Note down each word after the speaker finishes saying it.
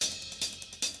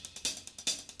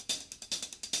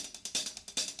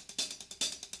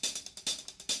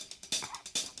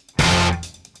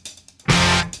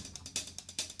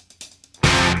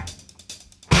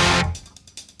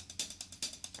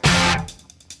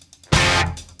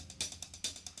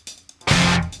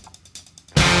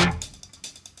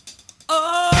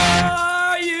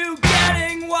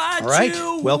right.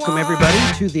 Welcome, everybody,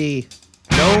 to the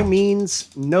No Means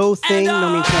No Thing,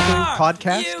 No Means Nothing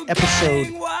podcast,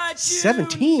 episode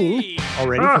 17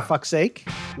 already, for fuck's sake.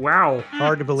 Wow.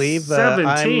 Hard to believe.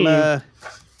 17.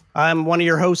 I'm one of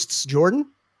your hosts, Jordan.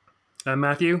 I'm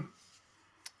Matthew.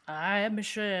 I'm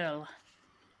Michelle.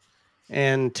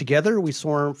 And together we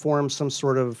form some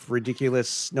sort of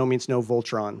ridiculous No Means No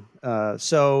Voltron.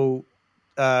 So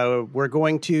we're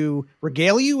going to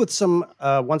regale you with some,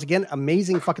 once again,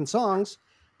 amazing fucking songs.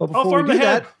 But before we do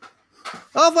that,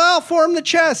 I'll form the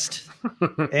chest.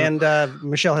 And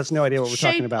Michelle has no idea what we're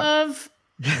talking about. Of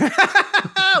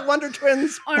Wonder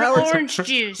Twins. orange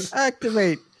juice.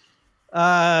 Activate.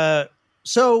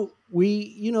 So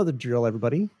you know the drill,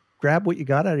 everybody. Grab what you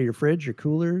got out of your fridge, your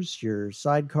coolers, your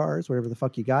sidecars, whatever the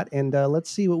fuck you got, and let's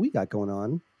see what we got going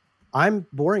on. I'm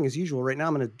boring as usual right now.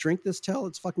 I'm going to drink this till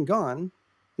it's fucking gone.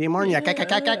 The Amarniac.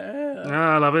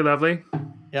 Ah, lovely, lovely.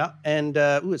 Yeah, and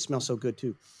it smells so good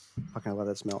too. Fucking I love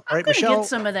that smell. All right, I'm gonna Michelle. get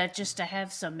some of that just to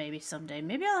have some maybe someday.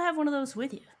 Maybe I'll have one of those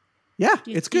with you. Yeah,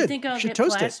 Do it's good. you think I'll get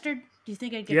toast plastered? Do you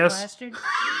think I'd get Yes. plastered?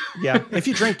 Yeah, if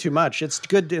you drink too much, it's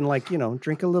good in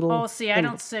drink a little. Oh, see, I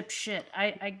don't sip shit.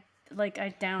 I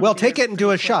down. Well, beer take it and do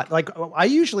pretty a quick. shot. Like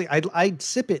I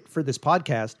sip it for this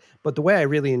podcast, but the way I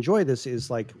really enjoy this is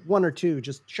like one or two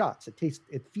just shots.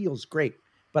 It feels great,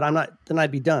 but I'm not. Then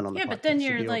I'd be done on the podcast. Yeah, but then It'd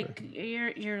you're be like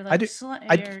over. you're like I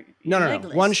do. you're No.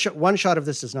 legless. One shot of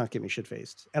this does not get me shit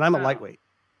faced, and I'm a Oh. lightweight,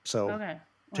 so Okay.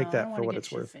 take Well, that I don't for wanna what get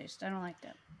it's worth. shit-faced. I don't like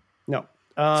that. No.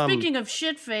 Speaking of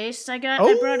shit faced, I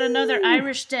brought another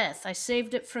Irish Death. I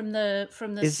saved it from the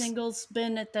singles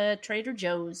bin at the Trader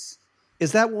Joe's.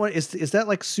 Is that one? Is that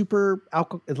like super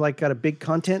alcohol? It's like got a big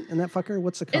content in that fucker?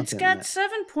 What's the content? It's in got that?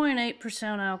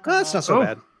 7.8% alcohol. Oh, that's not so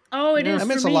bad. Oh, it is I mean,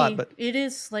 for it's me. a lot, but It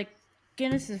is like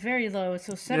Guinness is very low,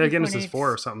 so 7.8. Yeah, Guinness is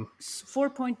 4 or something.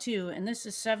 4.2, and this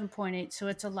is 7.8, so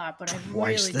it's a lot. But I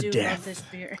Twice really the do death. love this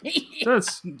beer. So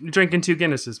it's drinking 2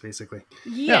 Guinnesses, basically.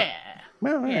 Yeah.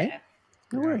 Well, all right. Yeah.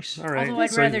 No worries. All right. Although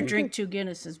I'd So rather you- drink 2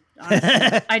 Guinnesses.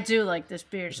 Honestly. I do like this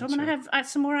beer, so I'm gonna have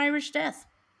some more Irish Death.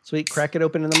 Sweet. Crack it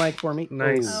open in the mic for me.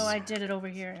 Nice. Oh, I did it over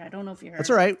here. I don't know if you heard. That's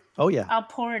all right. Oh yeah, I'll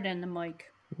pour it in the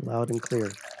mic. loud and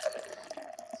clear.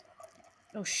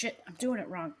 Oh shit, I'm doing it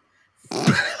wrong.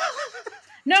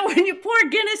 No, when you pour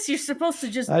Guinness, you're supposed to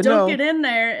just I dunk know. it in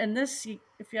there, and this,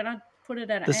 if you don't put it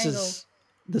at an This angle, is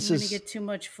you're gonna get too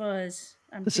much fuzz.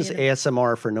 this is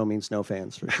ASMR for No Means No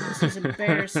fans for sure. This is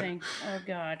embarrassing. Oh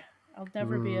god, I'll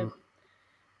never be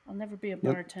a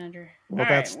bartender. Well, All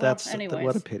that's right, anyways.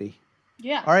 what a pity.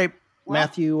 Yeah. All right, Well-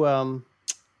 Matthew.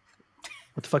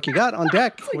 What the fuck you got on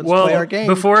deck? Let's Well, play our game.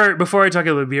 before I talk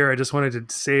about beer, I just wanted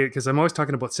to say, because I'm always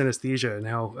talking about synesthesia and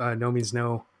how no means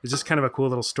no. It's just kind of a cool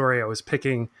little story. I was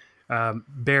picking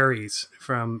berries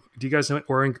from, do you guys know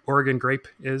what Oregon grape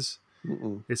is?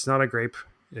 Mm-mm. It's not a grape.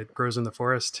 It grows in the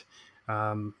forest.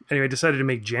 Anyway, I decided to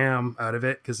make jam out of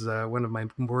it because one of my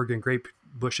Oregon grape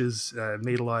bushes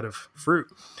made a lot of fruit.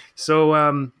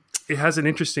 So it has an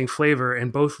interesting flavor,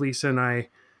 and both Lisa and I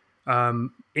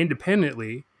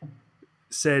independently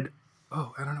said,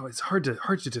 "Oh, I don't know. It's hard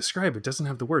to describe. It doesn't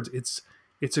have the words. It's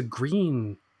a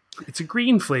green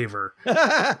flavor."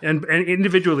 and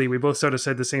individually, we both sort of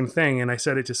said the same thing. And I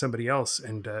said it to somebody else,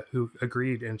 and who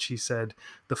agreed. And she said,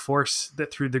 "The force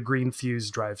that through the green fuse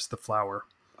drives the flower,"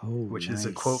 which is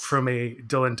a quote from a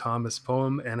Dylan Thomas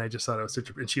poem. And I just thought it was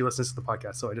and she listens to the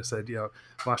podcast, so I just said,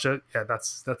 Masha, yeah,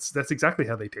 that's exactly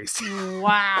how they taste.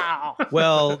 Wow.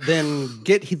 Well, then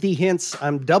get the hints.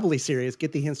 I'm doubly serious.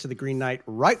 Get the hints to the Green Knight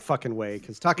right fucking way,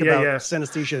 because talking about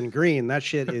synesthesia and green, that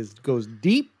shit goes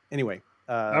deep. Anyway.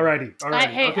 Alrighty.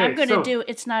 Hey, Okay, I'm gonna so- do.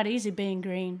 It's not easy being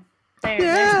green.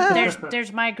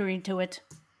 There's my green to it.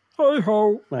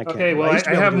 Okay, well,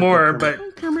 I have more,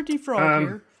 but Kermit the Frog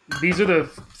here. these are the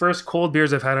first cold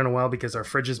beers I've had in a while because our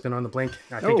fridge has been on the blink.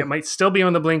 I think it might still be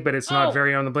on the blink, but it's not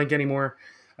very on the blink anymore.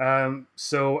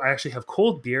 So I actually have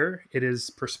cold beer. It is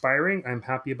perspiring. I'm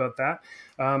happy about that.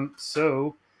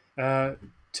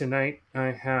 Tonight I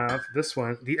have this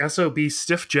one, the SOB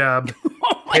Stiff Jab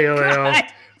Pale Ale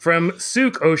from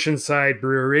Souk Oceanside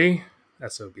Brewery.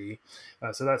 SOB.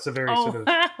 So that's a very sort of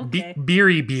okay.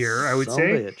 beery beer, I would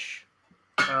say.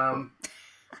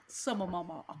 Some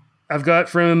mama. I've got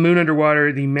from Moon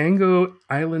Underwater the Mango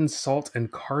Island Salt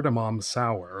and Cardamom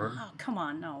Sour. Oh, come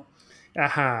on, no.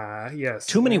 Aha, yes.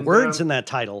 Too many And, words in that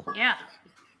title. Yeah.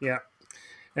 Yeah.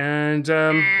 And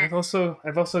I've also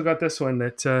got this one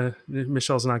that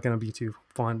Michelle's not going to be too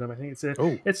fond of. I think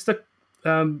it's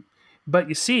the but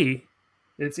you see,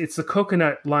 it's the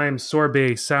coconut lime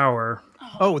sorbet sour.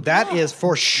 Oh, that is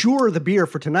for sure the beer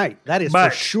for tonight. That is for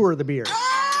sure the beer.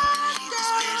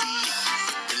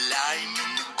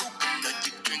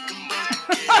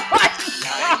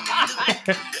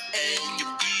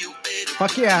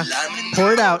 Fuck yeah.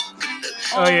 Pour it out.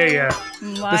 Oh, yeah.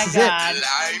 My This is God.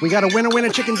 it. We got a winner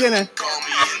chicken dinner.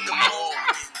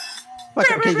 Fuck,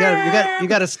 okay,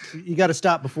 you gotta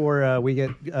stop before we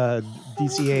get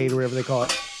DCA'd or whatever they call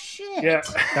it. Shit. Yeah.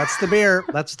 That's the beer.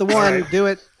 That's the one. Do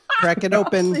it. Crack it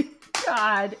open.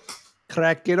 God.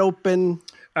 Crack it open.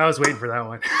 I was waiting for that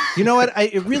one. You know what?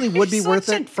 It really would be You're worth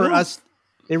such it a for goof. us.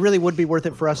 It really would be worth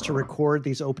it for us to record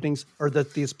these openings or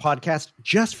these podcasts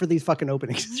just for these fucking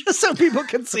openings, just so people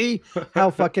can see how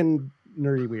fucking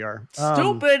nerdy we are.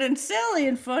 Stupid and silly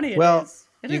and funny. Well, it is.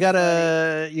 It you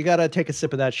is gotta take a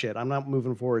sip of that shit. I'm not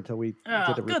moving forward till we funny.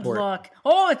 get the Good report. luck.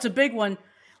 Oh, it's a big one.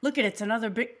 Look at it. It's another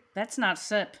big. That's not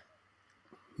sip.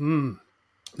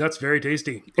 That's very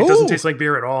tasty. It doesn't Ooh. taste like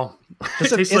beer at all.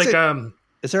 It it- tastes is like it-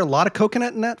 Is there a lot of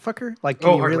coconut in that fucker? Like, can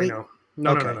oh, you hardly really?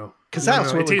 no. No. Because No,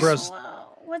 that's no, what it would tastes- gross. Whoa,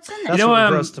 what's in That's there? what would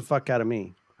gross the fuck out of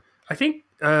me. I think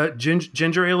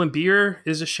ginger ale and beer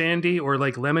is a shandy, or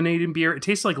like lemonade and beer. It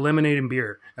tastes like lemonade and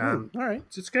beer. All right.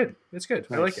 It's good. It's good.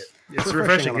 I Nice. like it. It's Refreshing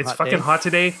refreshing. on a It's hot fucking day. hot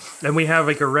today, and we have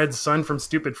like a red sun from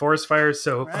stupid forest fires.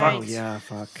 So Right. Oh yeah,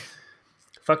 fuck.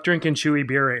 fuck drinking chewy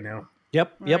beer right now.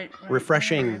 Yep. Right.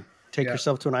 Refreshing. Take Yeah.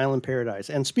 yourself to an island paradise.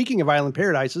 And speaking of island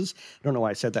paradises, I don't know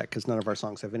why I said that because none of our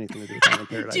songs have anything to do with island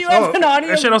paradise. Do you have an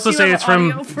audio? I should also do you say have it's from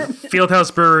audio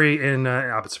Fieldhouse Brewery in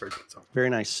Abbotsford. So. Very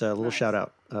nice. Little shout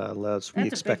out, Les. We That's a big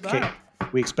expect bottle.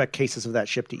 we expect cases of that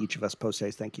shipped to each of us post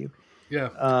haste. Thank you. Yeah.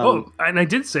 And I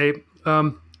did say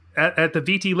at the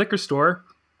VT liquor store,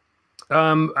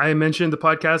 I mentioned the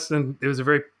podcast, and it was a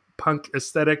very punk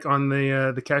aesthetic on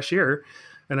the cashier,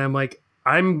 and I'm like,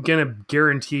 I'm gonna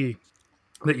guarantee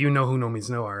that you know who No Means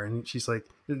No are, and she's like,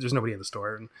 there's nobody in the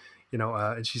store, and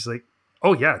and she's like,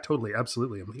 oh yeah, totally,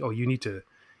 absolutely. I'm like, oh, you need to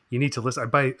listen. I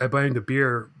buy the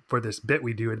beer for this bit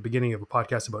we do at the beginning of a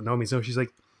podcast about No Means No. She's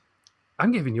like,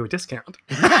 I'm giving you a discount.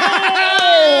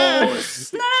 Oh,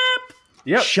 snap!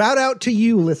 Yep. Shout out to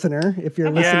you, listener, if you're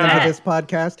listening that? to this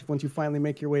podcast. Once you finally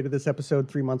make your way to this episode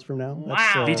 3 months from now.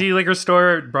 Wow. VT Liquor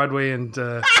Store, Broadway, and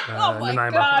Oh my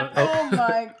Nanaimo. God! Oh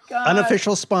my God!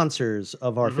 Unofficial sponsors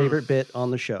of our favorite bit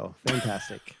on the show.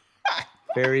 Fantastic.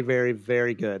 Very, very,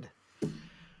 very good.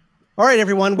 All right,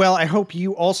 everyone. Well, I hope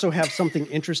you also have something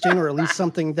interesting, or at least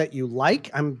something that you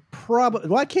like. I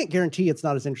can't guarantee it's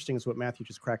not as interesting as what Matthew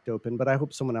just cracked open, but I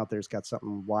hope someone out there's got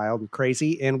something wild and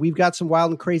crazy. And we've got some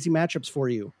wild and crazy matchups for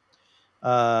you.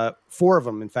 4 of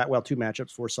them, in fact. Well, 2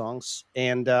 matchups, 4 songs.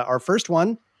 And our first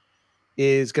one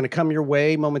is going to come your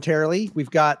way momentarily.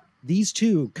 We've got these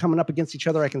 2 coming up against each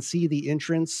other. I can see the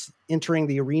entrance entering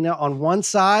the arena. On one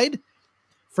side,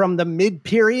 from the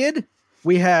mid-period,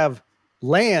 we have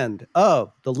Land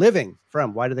of the Living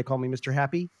from Why Do They Call Me Mr.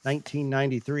 Happy?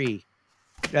 1993.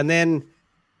 And then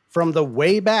from the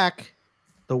way back,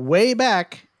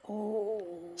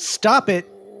 Stop It,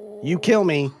 You Kill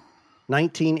Me,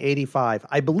 1985.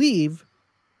 I believe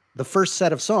the first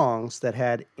set of songs that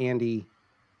had Andy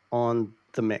on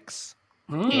the mix.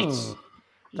 Yes.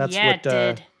 That's yeah, what it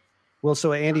did. Well,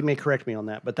 so Andy may correct me on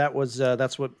that, but that's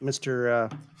what Mr.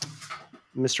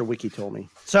 Wiki told me.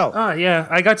 So Yeah,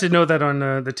 I got to know that on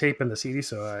the tape and the CD,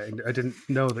 so I didn't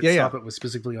know that Yeah, Stop It was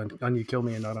specifically on You Kill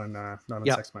Me and not on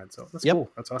Yep. Sex Mind. So that's Yep. cool.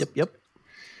 That's awesome. Yep.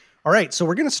 All right, so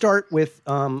we're going to start with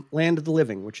Land of the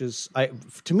Living, which is,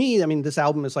 to me, I mean, this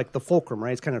album is like the fulcrum,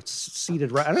 right? It's kind of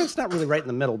seated right. I know it's not really right in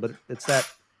the middle, but it's that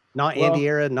not Andy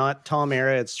era, not Tom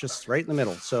era. It's just right in the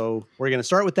middle. So we're going to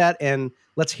start with that, and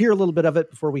let's hear a little bit of it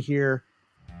before we hear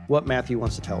what Matthew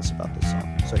wants to tell us about this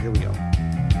song. So here we go.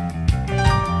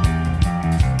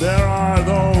 There are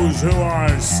those who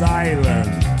are silent,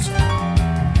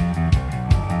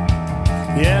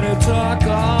 yet to talk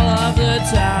all of the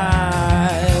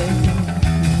time.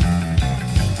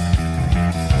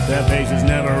 Their faces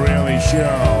never really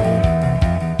show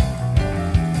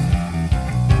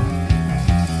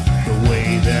the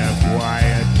way their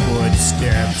quiet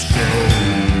footsteps go.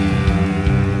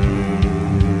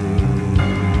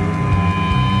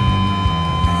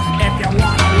 If you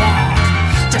wanna walk,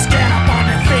 just get up on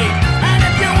your feet. And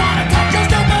if you wanna talk,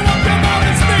 just open up your mouth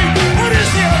and speak. What is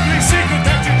the ugly secret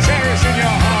that you cherish in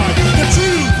your heart? The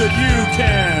truth that you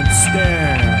can't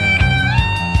stand,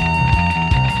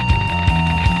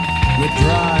 that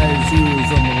drives you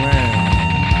from the land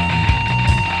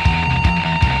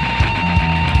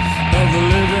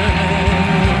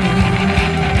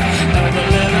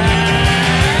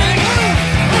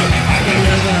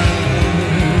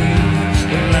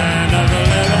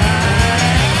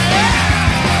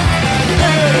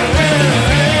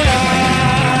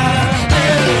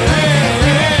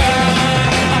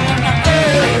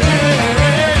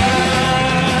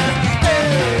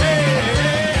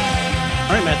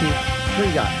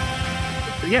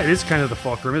it is kind of the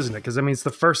fulcrum, isn't it? Because I mean, it's the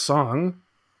first song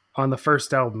on the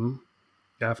first album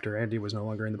after Andy was no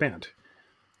longer in the band.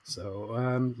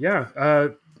 So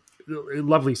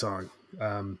lovely song.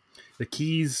 The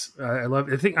keys, I love.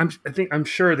 I'm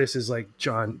sure this is like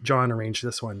John arranged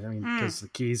this one. I mean, because the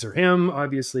keys are him,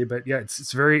 obviously, but yeah,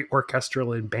 it's very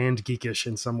orchestral and band geekish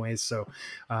in some ways. So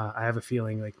I have a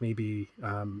feeling like maybe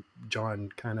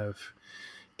John kind of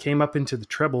came up into the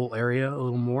treble area a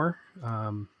little more,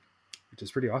 which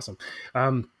is pretty awesome.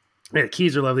 The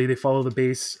keys are lovely. They follow the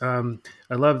bass. I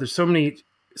love. There's so many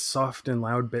soft and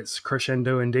loud bits,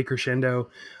 crescendo and decrescendo.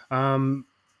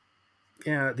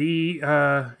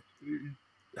 The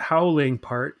howling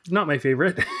part, not my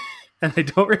favorite. And I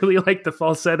don't really like the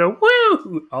falsetto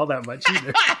woo all that much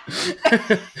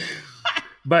either.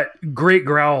 But great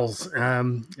growls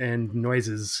and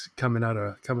noises coming out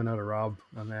of Rob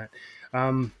on that.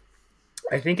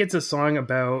 I think it's a song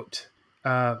about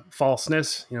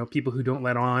falseness, people who don't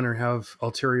let on or have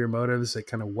ulterior motives, like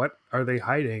kind of what are they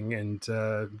hiding, and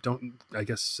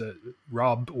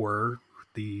Rob, or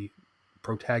the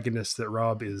protagonist that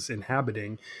Rob is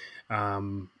inhabiting,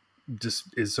 just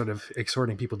is sort of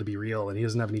exhorting people to be real, and he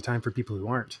doesn't have any time for people who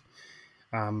aren't.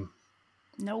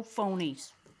 No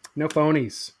phonies.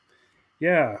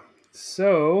 Yeah.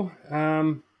 So there's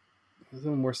a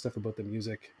little more stuff about the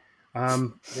music.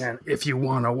 And if you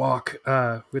want to walk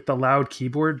with the loud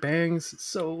keyboard bangs,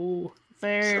 so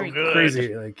very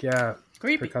crazy, like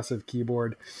creepy percussive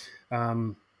keyboard.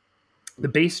 The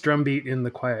bass drum beat in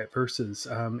the quiet verses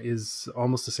is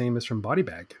almost the same as from Body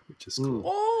Bag, which is cool.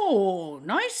 Oh,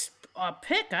 nice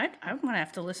pick. I'm gonna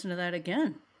have to listen to that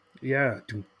again. Yeah.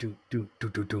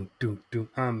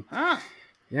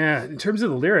 Yeah. In terms of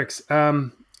the lyrics,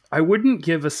 I wouldn't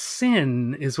give a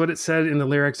sin is what it said in the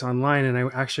lyrics online, and I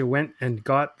actually went and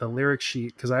got the lyric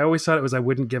sheet because I always thought it was I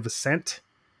wouldn't give a cent,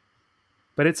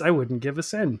 but it's I wouldn't give a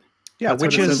sin. Yeah, That's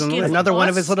which is another one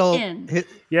of his little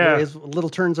his little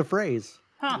turns of phrase.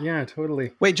 Huh. Yeah,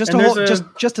 totally. Wait, just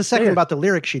a second about the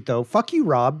lyric sheet though. Fuck you,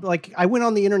 Rob. Like I went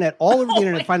on the internet, all over the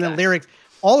internet finding lyrics.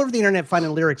 All over the internet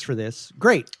finding lyrics for this.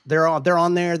 Great. They're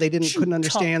on there. They couldn't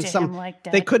understand some.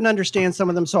 They couldn't understand some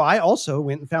of them. So I also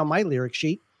went and found my lyric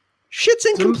sheet. Shit's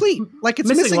incomplete. Like it's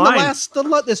missing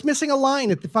it's missing a line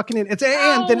at the fucking end. It's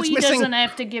and then it's he missing. Doesn't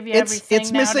have to give you everything.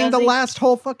 It's missing the last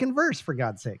whole fucking verse, for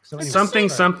God's sake. So anyway,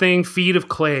 something feet of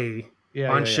clay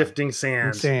on shifting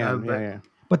sand.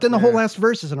 But then the whole last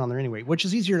verse isn't on there anyway, which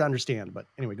is easier to understand. But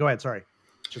anyway, go ahead. Sorry,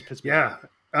 just pissed me off.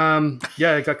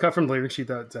 It got cut from the lyric sheet.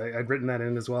 That I'd written that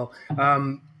in as well.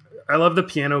 I love the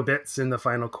piano bits in the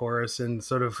final chorus, and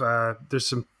sort of there's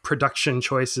some production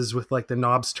choices with like the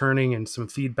knobs turning and some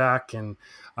feedback and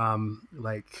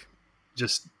I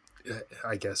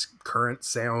guess current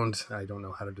sound. I don't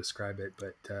know how to describe it,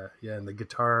 but and the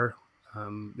guitar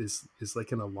is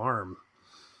like an alarm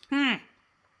in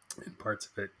parts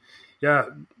of it. Yeah,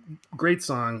 great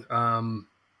song.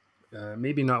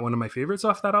 Maybe not one of my favorites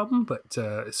off that album, but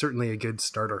certainly a good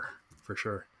starter for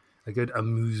sure. A good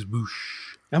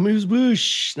amuse-bouche.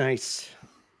 Amuse-bouche. Nice.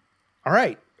 All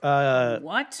right.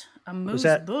 What?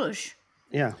 Amuse-bouche?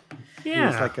 Yeah.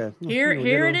 Yeah. Like here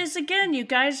it is again. You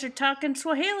guys are talking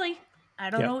Swahili. I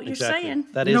don't know what you're saying.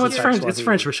 That is it's French. It's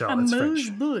French, Michelle.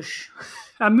 Amuse-bouche.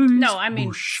 Amuse. No, I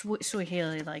mean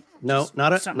Swahili. Like no,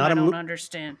 not a I don't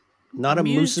understand. Not a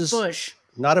moose's bush.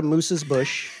 Not a moose's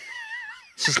bush.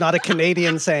 This is not a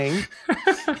Canadian saying.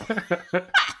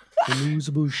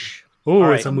 Amuse-bouche. Oh,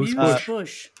 right. It's a moose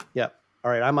bush. Yeah.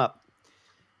 All right, I'm up.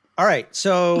 All right.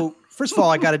 So first of all,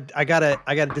 I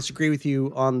gotta disagree with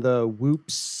you on the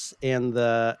whoops and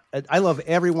the. I love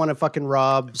every one of fucking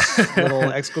Rob's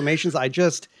little exclamations.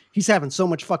 He's having so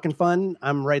much fucking fun.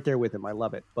 I'm right there with him. I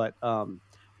love it. But all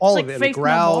it's of like it, Faith the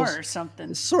growls, No More or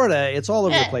something. Sorta. It's all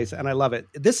over the place, and I love it.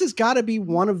 This has got to be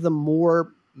one of the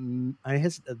more.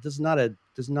 This is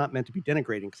not meant to be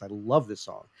denigrating because I love this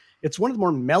song. It's one of the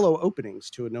more mellow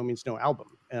openings to a No Means No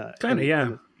album. Kind of, yeah.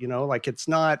 And, like it's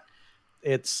not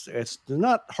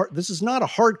hard. This is not a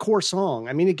hardcore song.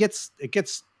 I mean, it gets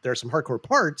there are some hardcore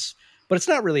parts, but it's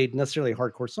not really necessarily a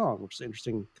hardcore song, which is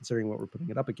interesting considering what we're putting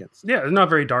it up against. Yeah, it's not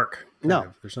very dark.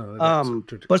 No, there's no.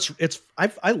 But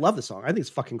I love the song. I think it's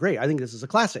fucking great. I think this is a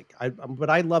classic.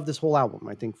 But I love this whole album.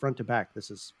 I think front to back,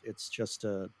 it's just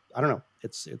I don't know.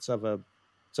 It's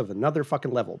of another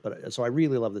fucking level. But so I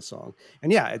really love this song.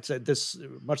 And yeah, it's this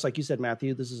much like you said,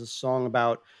 Matthew. This is a song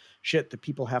about shit that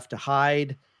people have to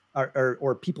hide,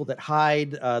 or people that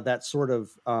hide that sort of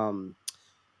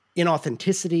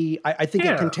inauthenticity. I think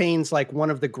it contains like one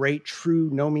of the great true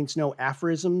No Means No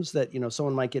aphorisms that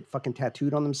someone might get fucking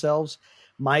tattooed on themselves.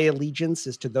 My allegiance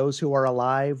is to those who are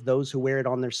alive, those who wear it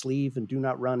on their sleeve and do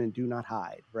not run and do not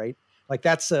hide. Right. Like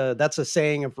that's a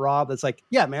saying of Rob. That's like,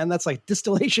 yeah, man, that's like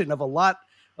distillation of a lot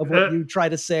of what you try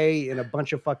to say in a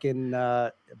bunch of fucking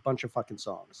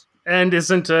songs. And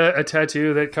isn't a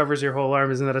tattoo that covers your whole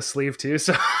arm, isn't that a sleeve too?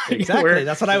 So exactly,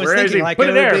 that's what I was thinking. Like, put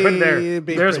it there.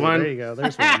 There's pretty. one. There you go.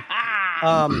 There's one.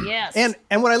 Yes.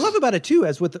 And what I love about it too,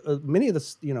 as with many of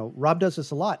this, Rob does this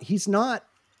a lot. He's the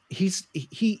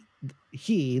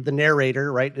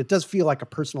narrator, right? It does feel like a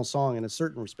personal song in a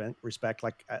certain respect,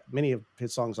 like many of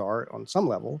his songs are on some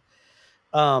level.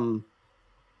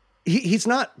 He's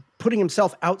not putting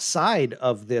himself outside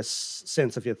of this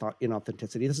sense of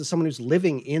inauthenticity. This is someone who's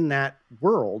living in that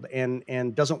world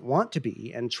and doesn't want to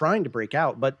be and trying to break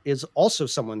out, but is also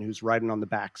someone who's riding on the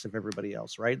backs of everybody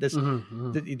else, right?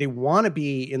 They want to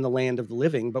be in the land of the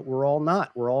living, but we're all not.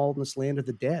 We're all in this land of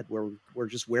the dead, where we're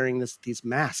just wearing these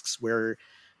masks where,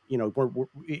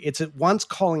 it's at once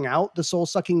calling out the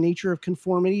soul-sucking nature of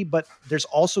conformity, but there's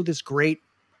also this great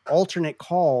alternate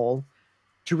call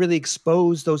to really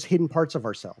expose those hidden parts of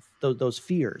ourselves, those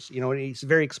fears. And he's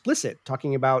very explicit,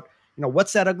 talking about,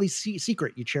 what's that ugly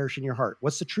secret you cherish in your heart?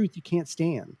 What's the truth you can't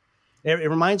stand? It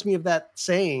reminds me of that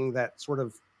saying, that sort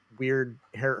of weird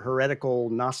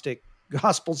heretical Gnostic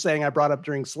gospel saying I brought up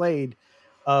during Slade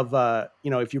of,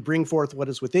 if you bring forth what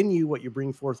is within you, what you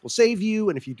bring forth will save you.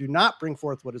 And if you do not bring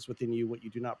forth what is within you, what you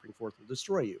do not bring forth will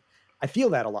destroy you. I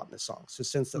feel that a lot in this song. So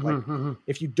sense that like,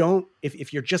 if you don't,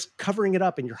 if you're just covering it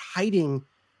up and you're hiding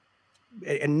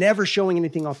and never showing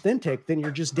anything authentic, then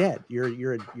you're just dead.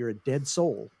 You're a dead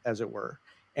soul, as it were.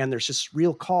 And there's this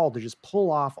real call to just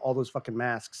pull off all those fucking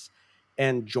masks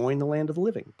and join the land of the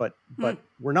living. But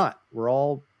we're not. We're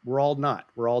all not.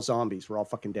 We're all zombies. We're all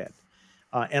fucking dead.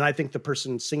 And I think the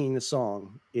person singing the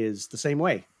song is the same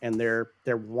way, and they're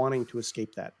wanting to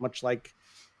escape that, much like,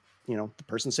 the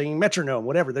person singing Metronome,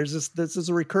 whatever. This is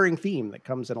a recurring theme that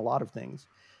comes in a lot of things.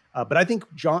 But I think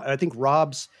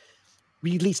Rob's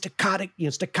really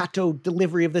staccato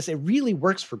delivery of this, it really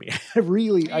works for me. I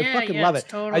fucking love it.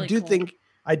 Totally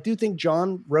I do think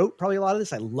John wrote probably a lot of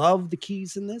this. I love the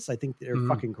keys in this. I think they're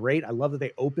fucking great. I love that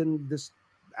they opened this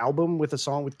album with a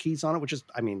song with keys on it, which is,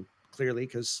 clearly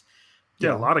because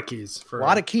a lot of keys.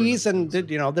 And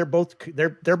they're both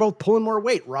pulling more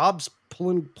weight. Rob's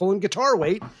pulling guitar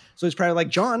weight, so he's probably like,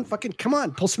 John, fucking come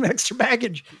on, pull some extra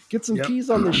baggage, get some keys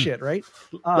on this shit, right?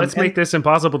 Let's make this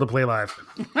impossible to play live.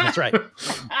 That's right.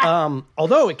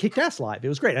 Although it kicked ass live, it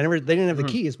was great. They didn't have the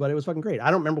keys, but it was fucking great.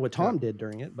 I don't remember what Tom did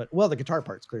during it, but the guitar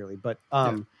parts clearly, but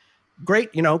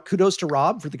great. Kudos to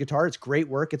Rob for the guitar. It's great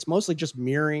work. It's mostly just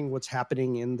mirroring what's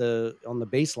happening on the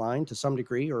bass line to some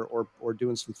degree, or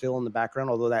doing some fill in the background.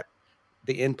 Although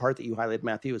the end part that you highlighted,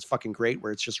 Matthew, is fucking great,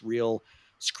 where it's just real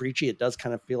screechy. It does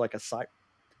kind of feel like a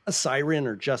siren,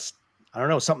 or just, I don't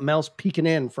know, something else peeking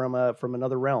in from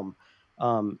another realm.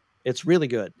 It's really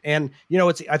good. And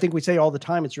I think we say all the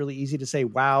time, it's really easy to say,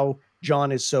 wow,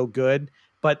 John is so good,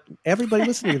 but everybody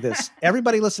listening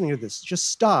to this, just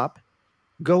stop,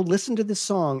 go listen to this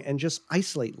song and just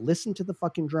listen to the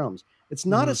fucking drums. It's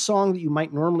not a song that you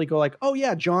might normally go like, oh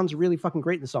yeah, John's really fucking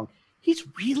great in the song. He's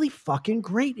really fucking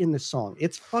great in this song.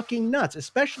 It's fucking nuts,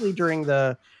 especially during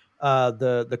the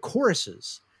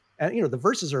choruses. And the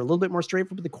verses are a little bit more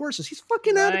straightforward, but the choruses, he's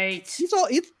fucking it's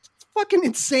fucking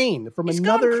insane.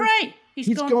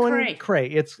 He's going cray.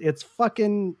 It's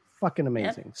fucking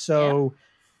amazing. Yep. So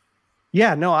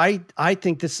I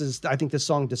think this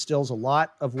song distills a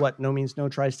lot of what No Means No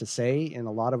tries to say in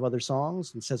a lot of other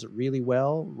songs, and says it really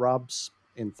well. Rob's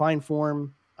in fine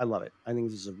form. I love it. I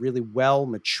think this is a really well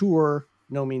mature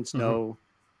No Means No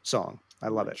song. I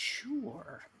love it.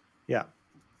 Sure. Yeah.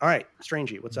 All right,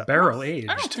 Strangey, what's up? Barrel aged.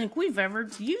 I don't think we've ever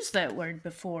used that word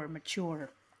before,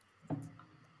 mature.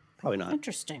 Probably not.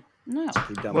 Interesting. No.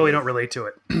 Well, we don't relate to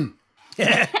it.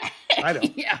 Yeah, I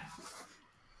don't. Yeah.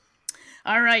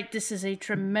 All right, this is a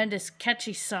tremendous,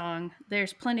 catchy song.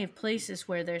 There's plenty of places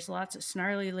where there's lots of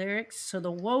snarly lyrics, so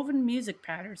the woven music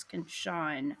patterns can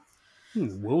shine.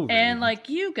 Woven. And like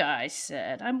you guys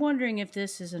said, I'm wondering if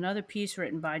this is another piece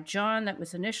written by John that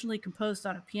was initially composed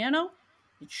on a piano.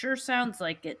 It sure sounds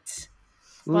like it.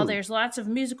 While there's lots of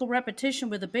musical repetition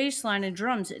with the bass line and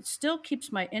drums, it still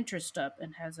keeps my interest up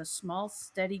and has a small,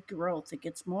 steady growth. It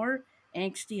gets more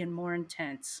angsty and more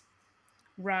intense.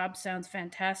 Rob sounds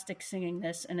fantastic singing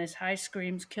this, and his high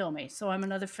screams kill me. So I'm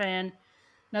another fan,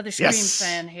 another Scream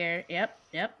fan here. Yep.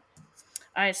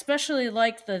 I especially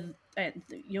like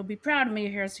you'll be proud of me.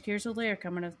 Here's a lyric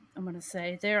I'm gonna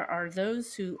say. There are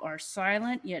those who are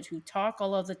silent yet who talk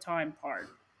all of the time part.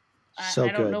 I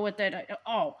don't know what that.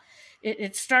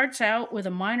 It starts out with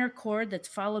a minor chord that's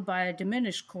followed by a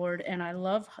diminished chord, and I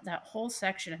love that whole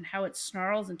section and how it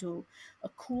snarls into a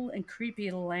cool and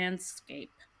creepy landscape.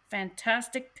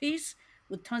 Fantastic piece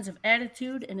with tons of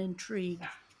attitude and intrigue.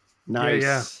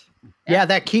 Nice. Yeah,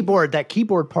 that keyboard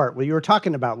part where you were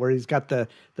talking about, where he's got the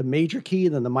major key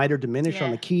and then the minor diminish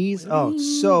on the keys. Oh,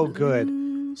 so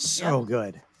good. So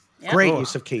good. Yep. Great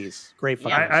use of keys. Great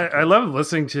fucking use of keys. I love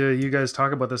listening to you guys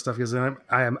talk about this stuff because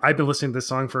I've been listening to this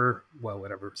song for, well,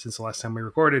 whatever, since the last time we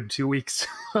recorded, 2 weeks.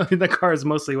 In the car is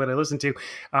mostly what I listen to.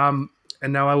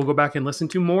 And now I will go back and listen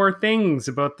to more things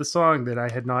about the song that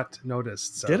I had not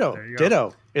noticed. So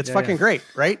Ditto. It's fucking great,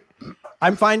 right?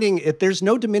 I'm finding there's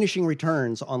no diminishing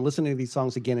returns on listening to these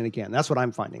songs again and again. That's what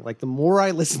I'm finding. Like the more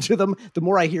I listen to them, the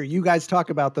more I hear you guys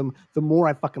talk about them, the more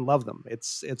I fucking love them.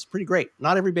 It's pretty great.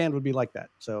 Not every band would be like that.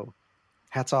 So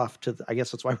hats off to, I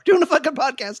guess that's why we're doing a fucking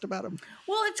podcast about them.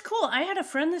 Well, it's cool. I had a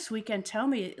friend this weekend tell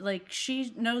me, like,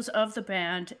 she knows of the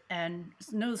band and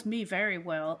knows me very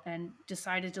well and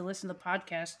decided to listen to the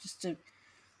podcast just to,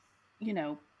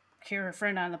 hear her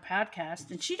friend on the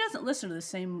podcast. And she doesn't listen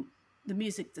to the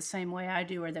music the same way I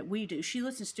do or that we do. She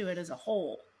listens to it as a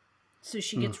whole. So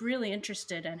she gets really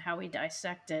interested in how we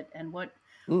dissect it and what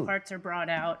parts are brought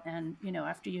out. And,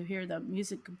 after you hear the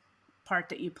music part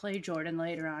that you play, Jordan,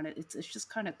 later on, it's just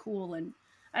kind of cool. And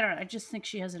I don't know, I just think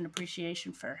she has an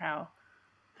appreciation for how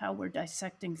we're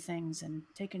dissecting things and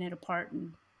taking it apart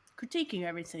and critiquing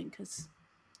everything, because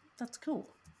that's cool.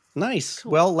 Nice.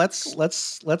 Cool. Well,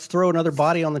 let's throw another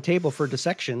body on the table for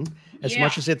dissection. As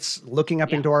much as it's looking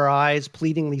up into our eyes,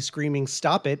 pleadingly screaming,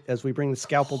 "Stop it!" as we bring the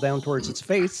scalpel down towards its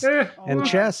face and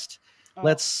chest.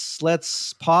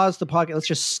 Let's pause the podcast. Let's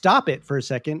just stop it for a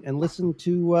second and listen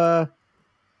to a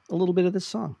little bit of this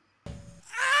song.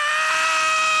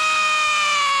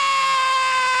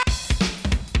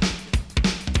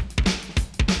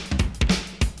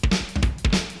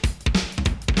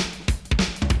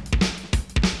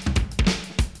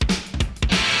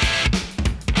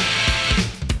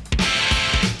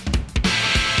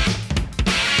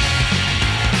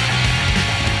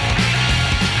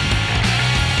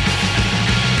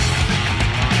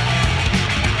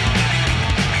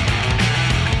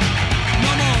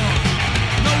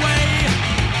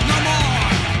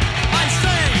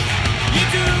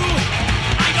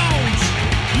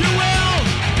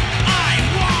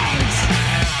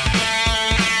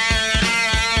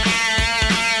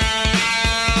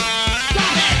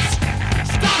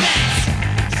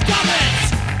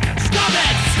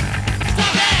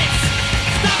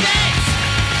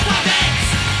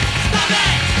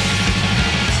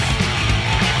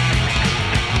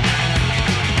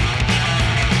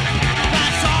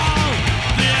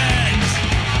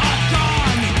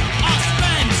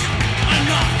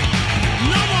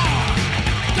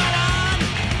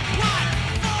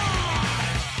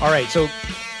 So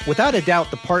without a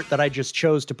doubt, the part that I just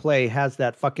chose to play has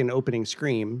that fucking opening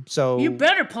scream. So you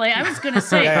better play. I was going to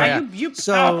say, You.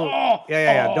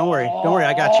 Don't worry.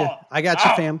 I got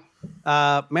you, fam.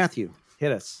 Matthew,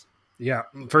 hit us. Yeah.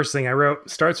 First thing I wrote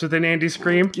starts with an Andy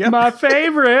scream. Yep. My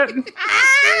favorite.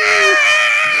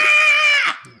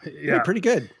 Yeah. Pretty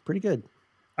good.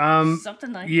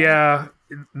 Something like that. Yeah.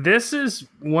 This is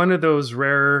one of those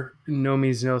rare No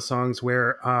Means No songs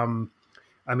where,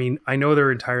 I mean, I know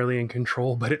they're entirely in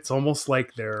control, but it's almost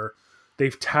like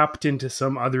they've tapped into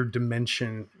some other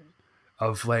dimension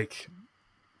of like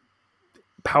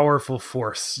powerful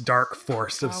force, dark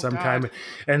force of some kind,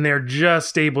 and they're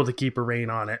just able to keep a rein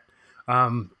on it.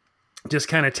 Just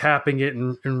kind of tapping it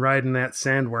and riding that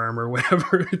sandworm or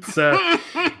whatever. It's the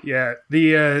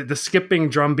skipping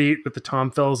drum beat with the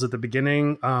tom fills at the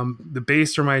beginning. The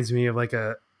bass reminds me of like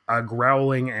a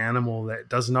growling animal that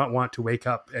does not want to wake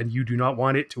up, and you do not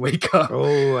want it to wake up.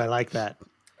 Oh, I like that.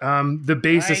 The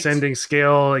bass ascending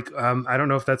scale, like I don't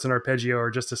know if that's an arpeggio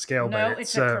or just a scale. No, but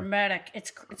it's a chromatic.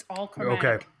 It's all chromatic.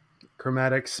 Okay,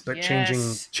 chromatics, but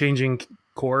changing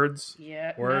chords.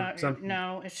 Yeah, or something.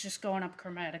 No, it's just going up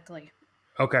chromatically.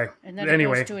 Okay. And then it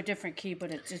goes to a different key,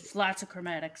 but it's lots of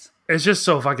chromatics. It's just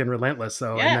so fucking relentless,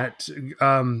 though, and that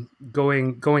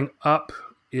going up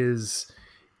is.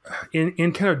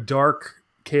 In kind of dark,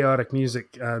 chaotic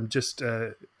music,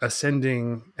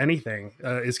 ascending anything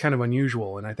is kind of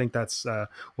unusual. And I think that's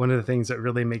one of the things that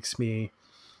really makes me,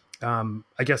 I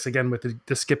guess, again, with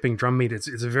the skipping drum beat, it's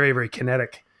a very, very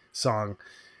kinetic song.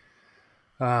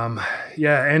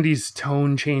 Andy's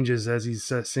tone changes as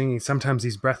he's singing. Sometimes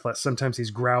he's breathless. Sometimes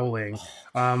he's growling.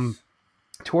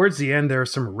 Towards the end, there are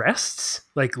some rests,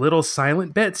 like little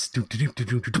silent bits.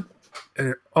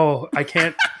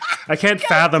 I can't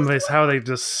fathom this, how they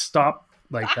just stop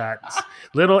like that.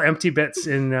 Little empty bits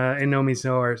in No Means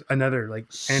No are another, like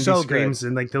Andy So screams,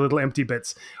 and like the little empty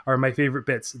bits are my favorite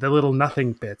bits. The little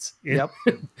nothing bits. Yep.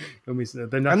 No Means No.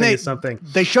 The nothing is something.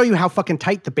 They show you how fucking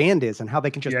tight the band is and how they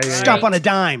can just stop Right. on a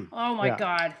dime. Oh my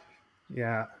God.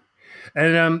 Yeah.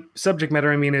 And subject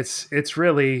matter, I mean, it's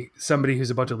really somebody who's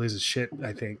about to lose his shit,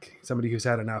 I think. Somebody who's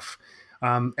had enough.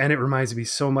 And it reminds me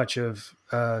so much of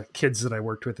kids that I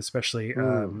worked with, especially,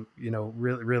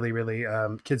 really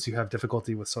kids who have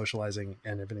difficulty with socializing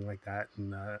and everything like that.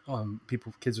 And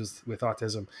kids with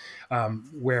autism,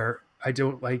 where I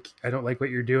don't like what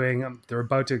you're doing. They're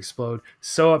about to explode.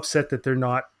 So upset that they're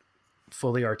not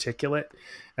fully articulate,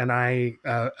 and I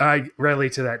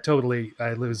relate to that totally.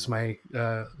 I lose my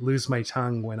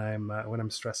tongue when I'm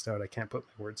stressed out. I can't put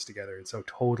my words together, and so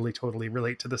totally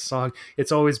relate to this song.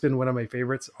 It's always been one of my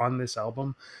favorites on this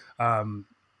album.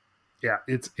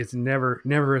 It's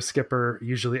never a skipper,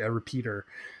 usually a repeater.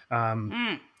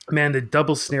 Man, the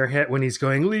double snare hit when he's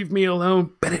going, "Leave me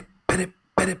alone."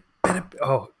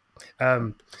 Oh,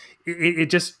 it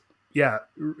just, yeah,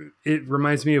 it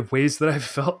reminds me of ways that I've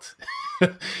felt.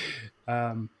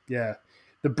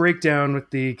 The breakdown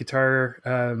with the guitar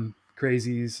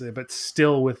crazies, but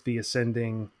still with the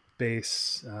ascending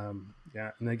bass.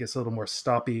 And I guess a little more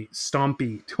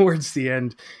stompy towards the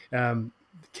end.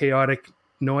 Chaotic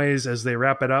noise as they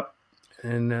wrap it up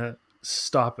and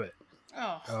stop it.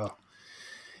 Oh,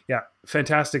 yeah,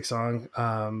 fantastic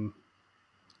song.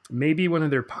 Maybe one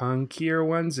of their punkier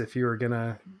ones if you were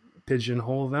gonna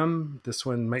pigeonhole them. This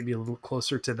one might be a little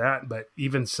closer to that, but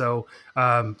even so,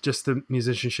 just the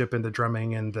musicianship and the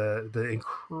drumming and the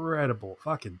incredible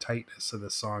fucking tightness of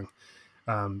this song,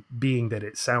 being that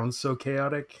it sounds so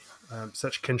chaotic,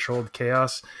 such controlled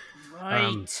chaos.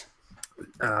 Right.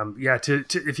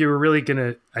 If you were really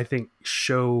gonna, I think,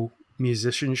 show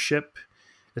musicianship,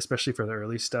 especially for the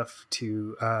early stuff,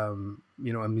 to a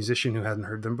musician who hadn't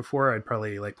heard them before, I'd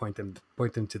probably like point them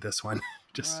to this one,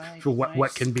 just for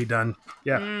what can be done.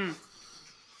 Yeah.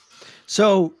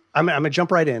 So I'm gonna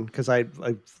jump right in because I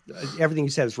everything you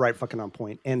said is right fucking on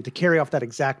point. And to carry off that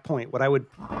exact point, what I would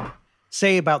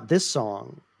say about this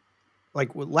song,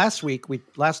 like last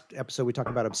episode we talked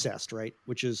about Obsessed, right,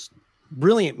 which is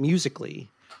brilliant musically,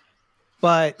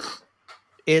 but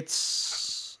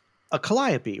it's a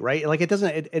calliope, right? Like it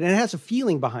has a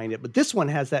feeling behind it, but this one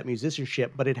has that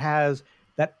musicianship, but it has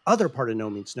that other part of No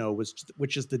Means No,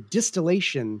 which is the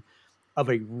distillation of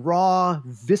a raw,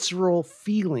 visceral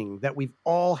feeling that we've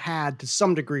all had to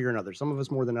some degree or another, some of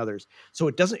us more than others. So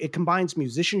it combines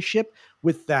musicianship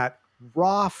with that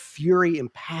raw fury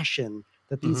and passion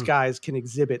that these guys can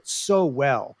exhibit so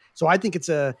well. So I think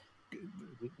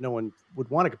no one would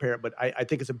want to compare it, but I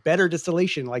think it's a better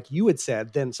distillation, like you had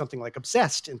said, than something like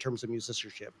Obsessed in terms of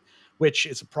musicianship, which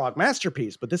is a prog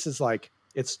masterpiece. But this is like,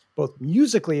 it's both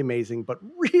musically amazing, but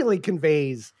really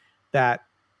conveys that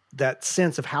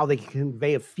sense of how they can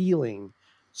convey a feeling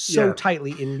so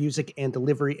tightly in music and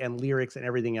delivery and lyrics and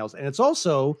everything else. And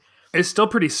it's still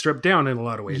pretty stripped down in a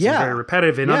lot of ways. Yeah. And very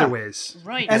repetitive in other ways.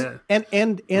 Right.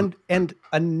 And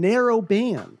a narrow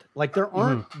band. Like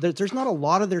there's not a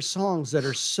lot of their songs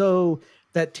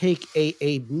that take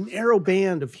a narrow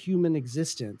band of human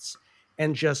existence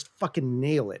and just fucking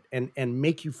nail it and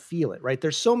make you feel it, right?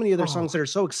 There's so many other songs that are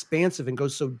so expansive and go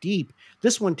so deep.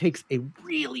 This one takes a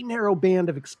really narrow band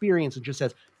of experience and just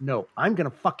says, no, I'm going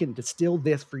to fucking distill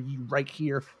this for you right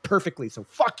here perfectly. So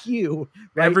fuck you.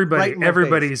 Right?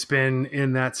 Everybody's been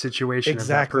in that situation.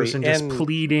 Exactly. Of that person just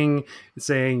pleading,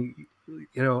 saying,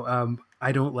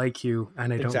 I don't like you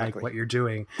and I don't like what you're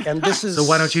doing. And this is so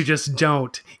why don't you just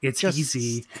don't? It's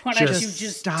easy. Why don't you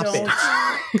just stop it?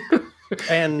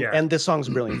 And this song's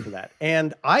brilliant for that.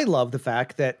 And I love the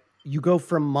fact that you go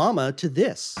from Mama to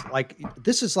this. Like,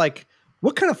 this is like,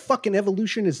 what kind of fucking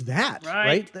evolution is that?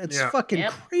 Right? That's fucking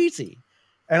crazy.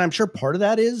 And I'm sure part of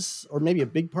that is, or maybe a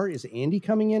big part is Andy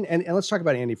coming in. And let's talk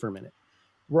about Andy for a minute.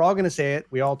 We're all going to say it.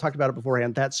 We all talked about it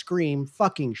beforehand. That scream,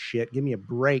 fucking shit. Give me a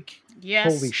break.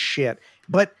 Yes. Holy shit.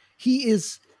 But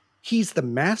he's the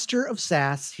master of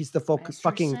sass. He's the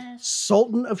fucking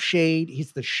sultan of shade.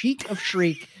 He's the sheik of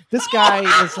shriek. This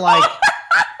guy is like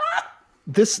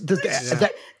the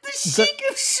sheik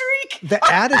of shriek. The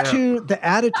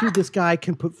attitude this guy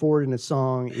can put forward in a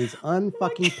song is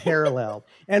unfucking paralleled.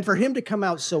 And for him to come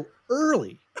out so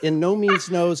early in No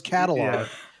Means No's catalog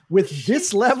with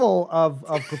this level of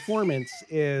performance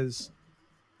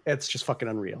it's just fucking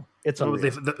unreal. It's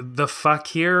unreal. The fuck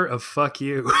here of fuck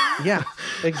you. Yeah,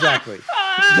 exactly.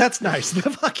 That's nice. The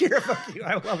fuck here of fuck you.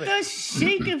 I love it. The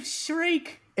sheik of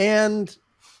shriek. And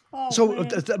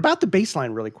About the bass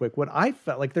line really quick, what I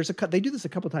felt like they do this a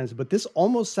couple times, but this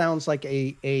almost sounds like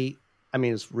I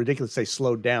mean, it's ridiculous to say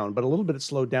slowed down, but a little bit of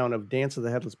slowed down of Dance of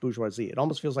the Headless Bourgeoisie. It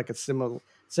almost feels like a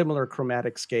similar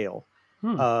chromatic scale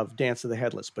of Dance of the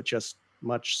Headless, but just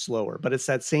much slower. But it's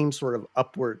that same sort of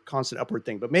constant upward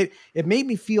thing. But it made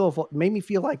me feel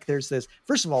like there's this.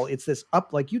 First of all, it's this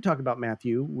up, like you talk about,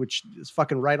 Matthew, which is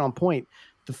fucking right on point.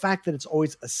 The fact that it's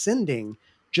always ascending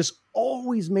just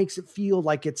always makes it feel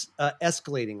like it's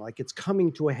escalating, like it's coming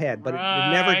to a head, but it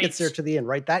never gets there to the end,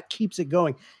 right? That keeps it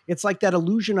going. It's like that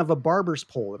illusion of a barber's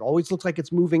pole. It always looks like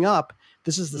it's moving up.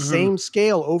 This is the same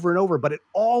scale over and over, but it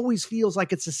always feels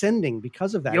like it's ascending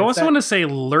because of that. You also want to say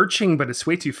lurching, but it's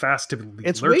way too fast to be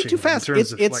It's lurching way too fast.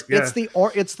 It's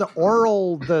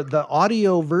the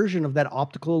audio version of that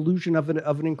optical illusion of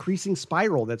an increasing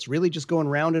spiral that's really just going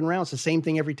round and round. It's the same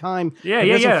thing every time. It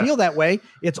doesn't feel that way.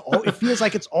 It feels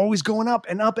like it's always going up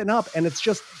and up and up, and it's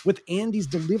just with Andy's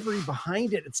delivery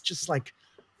behind it, it's just like,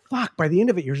 fuck, by the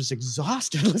end of it you're just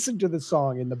exhausted listening to this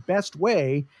song in the best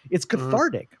way. It's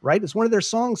cathartic, right? It's one of their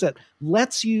songs that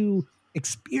lets you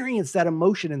experience that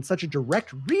emotion in such a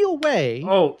direct, real way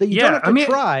that you don't have to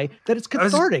try, that it's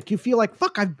cathartic. You feel like,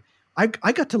 fuck,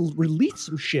 I got to release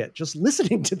some shit just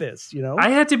listening to this, you know? I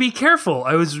had to be careful.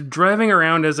 I was driving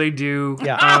around as I do with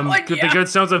the good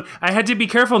sounds of, I had to be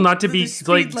careful not to be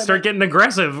like start getting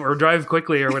aggressive or drive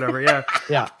quickly or whatever. Yeah.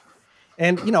 Yeah.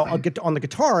 And, you know, on the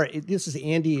guitar, this is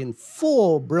Andy in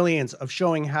full brilliance of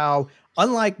showing how,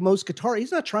 unlike most guitar,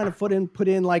 he's not trying to put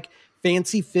in like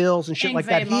fancy fills and shit like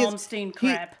that.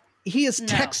 He is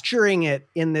texturing it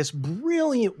in this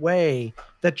brilliant way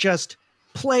that just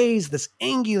plays this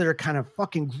angular kind of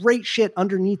fucking great shit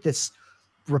underneath this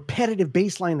repetitive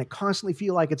bass line that constantly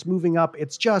feel like it's moving up.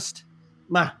 It's just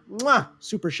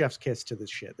super chef's kiss to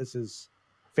this shit. This is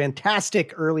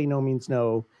fantastic early No Means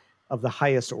No of the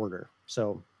highest order.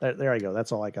 So there I go.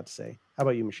 That's all I got to say. How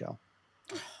about you, Michelle?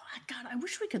 Oh, God, I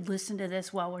wish we could listen to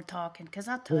this while we're talking, because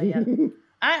I'll tell you,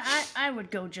 I would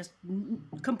go just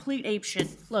complete apeshit.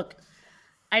 Look,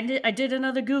 I did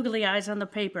another googly eyes on the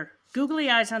paper. Googly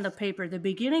eyes on the paper. The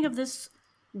beginning of this,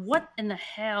 what in the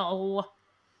hell?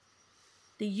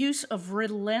 The use of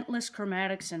relentless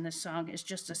chromatics in this song is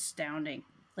just astounding.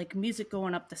 Like music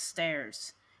going up the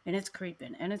stairs. And it's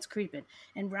creeping, and it's creeping.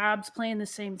 And Rob's playing the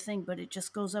same thing, but it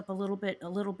just goes up a little bit.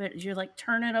 You're like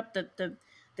turning up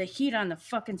the heat on the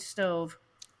fucking stove.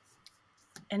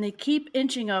 And they keep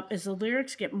inching up as the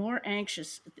lyrics get more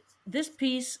anxious. This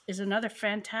piece is another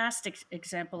fantastic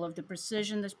example of the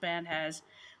precision this band has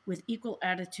with equal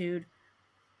attitude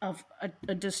of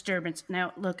a disturbance.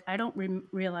 Now, look, I don't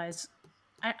realize,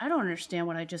 I don't understand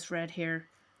what I just read here.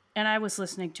 And I was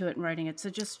listening to it and writing it, so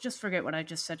just forget what I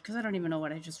just said, because I don't even know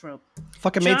what I just wrote.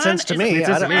 Fucking made sense to me.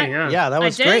 Yeah, that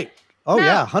was great. Oh,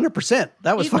 yeah, 100%.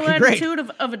 That was fucking great. Equal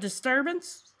attitude of a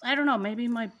disturbance? I don't know. Maybe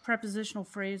my prepositional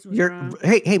phrase was wrong.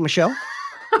 Hey, Michelle.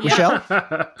 Michelle?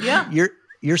 Yeah.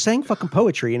 You're saying fucking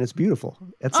poetry, and it's beautiful.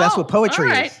 That's what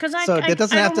poetry is. So it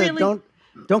doesn't have to,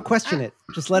 don't question it.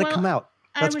 Just let it come out.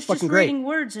 That's fucking great. I was just reading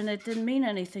words, and it didn't mean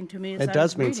anything to me. It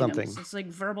does mean something. It's like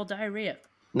verbal diarrhea.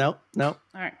 No. All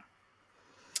right.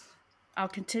 I'll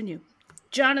continue.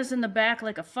 John is in the back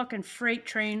like a fucking freight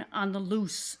train on the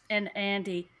loose. And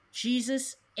Andy,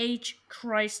 Jesus H.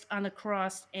 Christ on the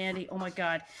cross, Andy. Oh my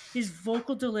God. His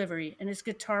vocal delivery and his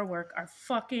guitar work are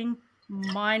fucking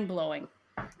mind-blowing.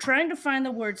 Trying to find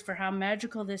the words for how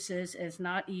magical this is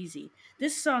not easy.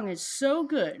 This song is so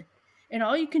good. And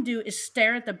all you can do is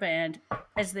stare at the band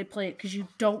as they play it, because you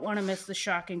don't want to miss the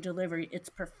shocking delivery. It's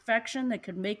perfection that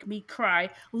could make me cry.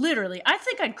 Literally, I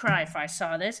think I'd cry if I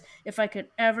saw this, if I could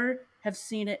ever have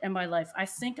seen it in my life. I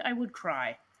think I would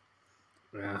cry.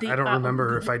 Yeah, I don't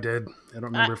remember if I did. I don't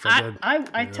remember if I did.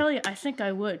 I tell you, I think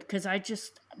I would, because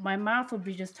my mouth would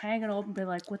be just hanging open, be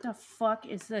like, what the fuck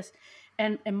is this?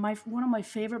 And one of my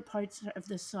favorite parts of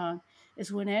this song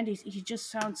is when he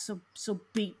just sounds so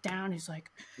beat down. He's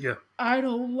like, yeah, I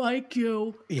don't like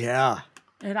you. Yeah.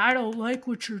 And I don't like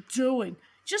what you're doing.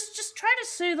 Just try to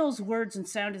say those words and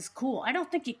sound as cool. I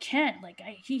don't think you can. Like,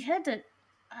 he had to,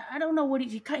 I don't know what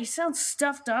he sounds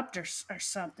stuffed up or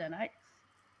something.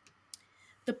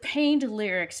 The pained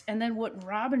lyrics, and then what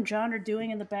Rob and John are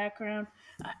doing in the background,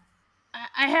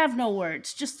 I have no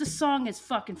words. Just the song is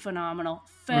fucking phenomenal.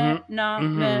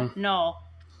 Phenomenal.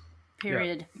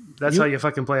 Period. Yeah. That's how you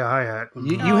fucking play a hi-hat.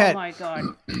 My God.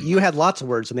 You had lots of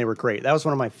words and they were great. That was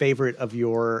one of my favorite of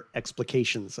your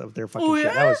explications of their fucking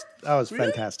shit. That was really?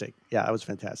 Fantastic. Yeah, that was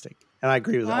fantastic. And I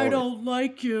agree with that. I don't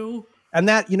like you. And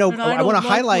that, And I want to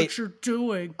highlight what you're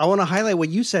doing. I want to highlight what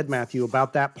you said, Matthew,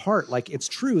 about that part. Like, it's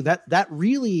true that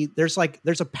really there's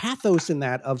a pathos in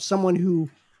that of someone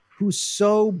who's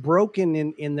so broken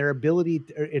in their ability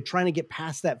in trying to get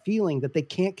past that feeling that they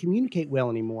can't communicate well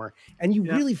anymore. And you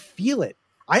really feel it.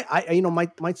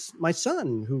 My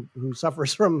son who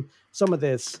suffers from some of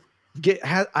this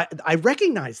I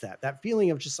recognize that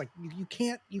feeling of just like you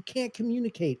can't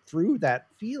communicate through that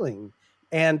feeling,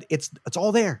 and it's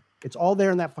all there. It's all there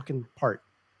in that fucking part.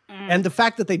 And the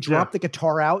fact that they dropped the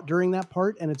guitar out during that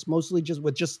part, and it's mostly just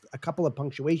with just a couple of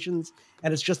punctuations,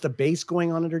 and it's just a bass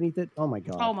going on underneath it. Oh my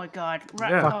god. Oh my god.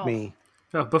 Right. Yeah. Fuck me.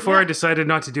 Oh, before I decided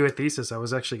not to do a thesis, I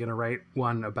was actually going to write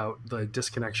one about the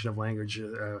disconnection of language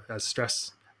as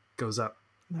stress goes up.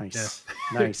 Nice.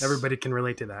 Yeah. Nice. Everybody can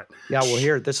relate to that. Yeah, well,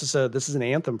 here this is an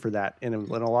anthem for that in a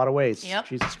lot of ways. Yep.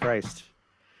 Jesus Christ.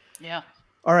 Yeah.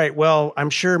 All right. Well, I'm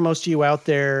sure most of you out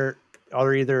there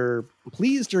are either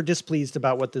pleased or displeased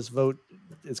about what this vote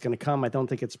is going to come. I don't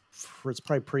think it's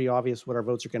probably pretty obvious what our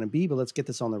votes are going to be, but let's get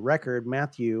this on the record.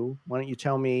 Matthew, why don't you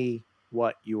tell me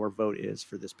what your vote is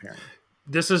for this pairing?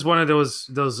 This is one of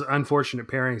those unfortunate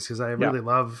pairings because I really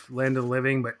love Land of the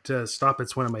Living, but Stop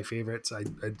It's one of my favorites.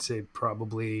 I'd say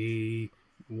probably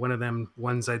one of them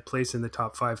ones I'd place in the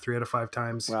top 5 3 out of 5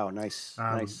 times. Wow, nice.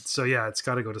 Nice. So yeah, it's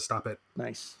got to go to Stop It.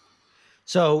 Nice.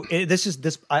 So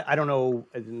I don't know,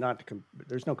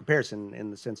 there's no comparison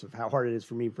in the sense of how hard it is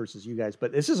for me versus you guys,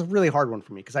 but this is a really hard one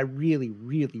for me because I really,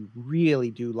 really, really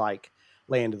do like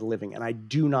Land of the Living, and I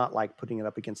do not like putting it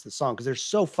up against the song because they're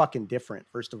so fucking different.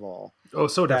 First of all,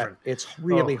 so different. It's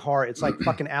really hard. It's like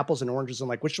fucking apples and oranges. I'm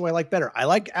like, which do I like better? I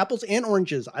like apples and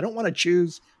oranges. I don't want to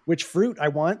choose which fruit I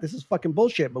want. This is fucking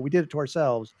bullshit, but we did it to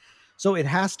ourselves. So it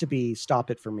has to be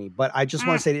Stop It for me. But I just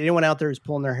want to say to anyone out there who's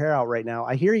pulling their hair out right now,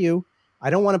 I hear you. I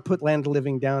don't want to put Land of the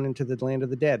Living down into the Land of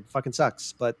the Dead. Fucking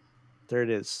sucks, but there it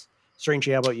is.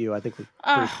 Strangey, how about you? I think we're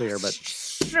pretty clear, but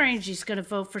Strangey's gonna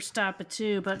vote for Stop It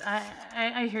too. But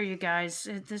I hear you guys.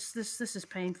 This is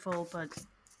painful, but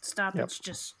Stop It's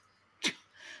just.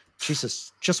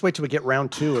 Jesus, just wait till we get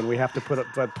round 2 and we have to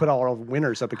put all our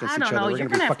winners up against each other. I don't know. We're You're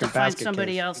gonna have to find basket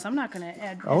somebody case. else. I'm not gonna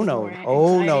add. Oh no!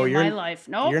 You're my life.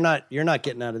 No, you're not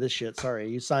getting out of this shit. Sorry,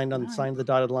 you signed the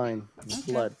dotted line.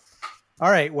 Blood.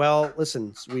 All right. Well,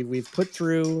 listen, we've put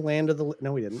through Land of the.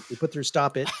 No, we didn't. We put through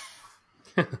Stop It.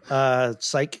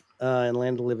 Psych and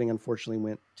Land of the Living unfortunately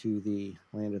went to the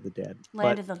Land of the Dead.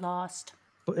 Land of the Lost.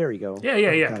 But there you go.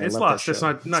 Yeah. God, It's lost. It's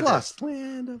not lost.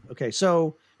 Land of. Okay,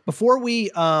 so before we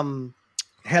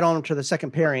head on to the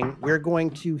second pairing, we're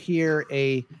going to hear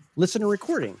a listener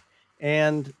recording,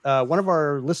 and one of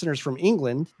our listeners from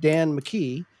England, Dan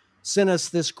McKee, sent us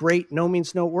this great No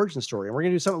Means No origin story, and we're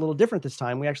going to do something a little different this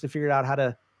time. We actually figured out how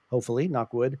to, hopefully,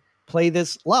 knock wood, play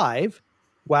this live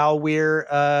while we're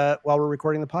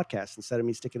recording the podcast instead of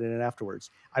me sticking it in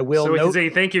afterwards. I will. So we can say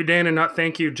thank you, Dan, and not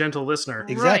thank you, gentle listener.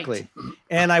 Exactly. Right.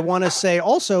 And I want to say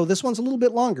also this one's a little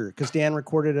bit longer because Dan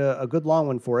recorded a good long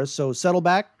one for us. So settle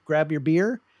back, grab your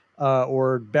beer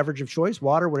or beverage of choice,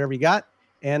 water, whatever you got,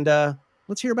 and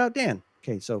let's hear about Dan.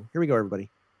 Okay, so here we go,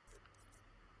 everybody.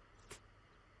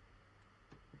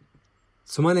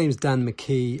 So my name's Dan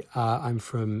McKee. I'm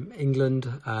from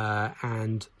England,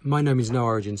 and my No Means No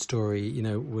origin story,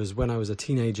 was when I was a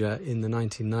teenager in the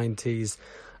 1990s.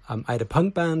 I had a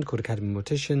punk band called Academy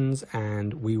Morticians,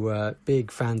 and we were big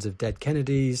fans of Dead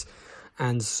Kennedys.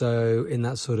 And so in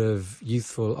that sort of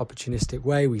youthful, opportunistic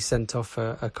way, we sent off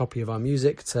a copy of our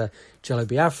music to Jello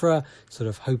Biafra, sort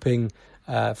of hoping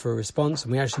for a response,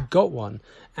 and we actually got one.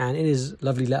 And in his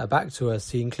lovely letter back to us,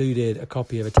 he included a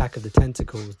copy of Attack of the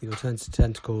Tentacles, the Alternative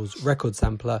Tentacles record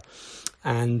sampler,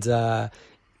 and there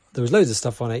was loads of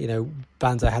stuff on it,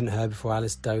 bands I hadn't heard before: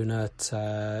 Alice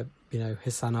Donut,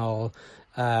 Hissanol,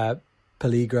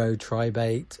 Peligro,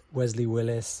 Tribate, Wesley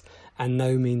Willis, and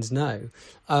No Means No.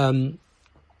 And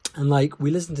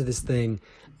we listened to this thing,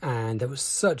 and there was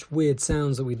such weird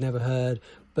sounds that we'd never heard,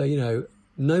 but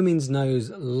No Means No's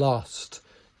Lost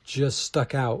just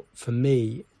stuck out for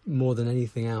me more than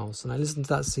anything else. And I listened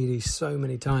to that CD so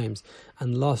many times,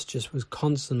 and Lost just was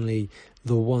constantly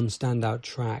the one standout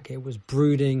track. It was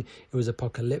brooding, it was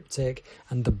apocalyptic,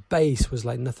 and the bass was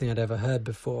like nothing I'd ever heard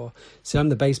before. See, I'm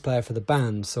the bass player for the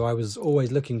band, so I was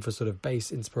always looking for sort of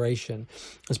bass inspiration,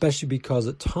 especially because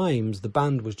at times the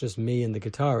band was just me and the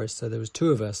guitarist, so there was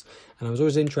 2 of us, and I was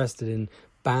always interested in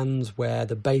bands where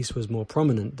the bass was more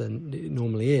prominent than it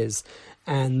normally is,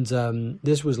 and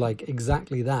this was like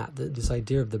exactly that this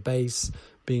idea of the bass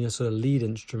being a sort of lead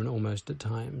instrument almost at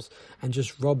times, and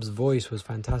just Rob's voice was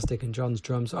fantastic and John's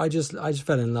drums. I just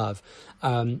fell in love,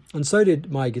 and so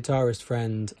did my guitarist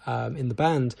friend in the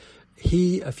band.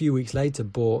 he, a few weeks later,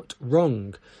 bought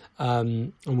Wrong.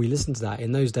 And we listened to that.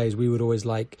 In those days, we would always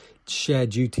like share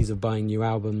duties of buying new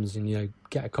albums and,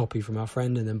 get a copy from our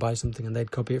friend and then buy something and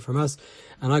they'd copy it from us.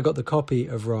 And I got the copy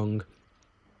of Wrong.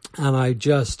 And I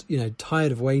just,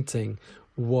 tired of waiting,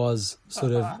 was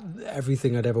sort of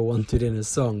everything I'd ever wanted in a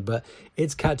song. But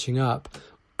It's Catching Up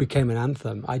became an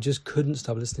anthem. I just couldn't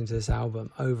stop listening to this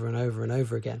album over and over and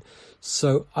over again.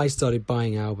 So I started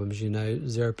buying albums,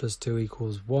 0 + 2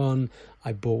 = 1.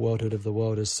 I bought Worldhood of the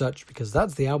World as such because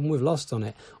that's the album with Lost on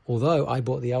it. Although I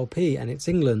bought the LP and it's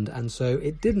England, and so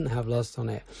it didn't have Lost on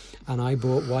it. And I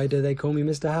bought Why Do They Call Me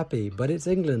Mr. Happy, but it's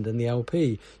England and the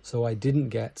LP. So I didn't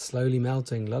get Slowly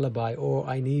Melting, Lullaby, or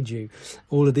I Need You.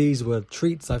 All of these were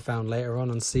treats I found later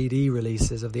on CD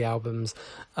releases of the albums.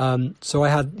 So I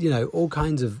had, all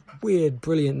kinds of weird,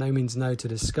 brilliant No Means No to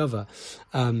discover.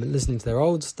 Listening to their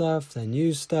old stuff, their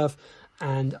new stuff.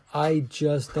 And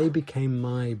they became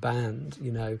my band,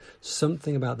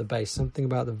 something about the bass, something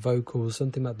about the vocals,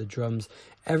 something about the drums,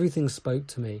 everything spoke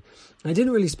to me. I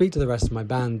didn't really speak to the rest of my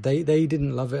band. They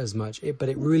didn't love it as much, but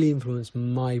it really influenced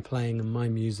my playing and my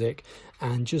music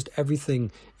and just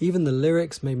everything. Even the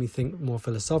lyrics made me think more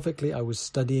philosophically. I was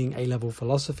studying A-level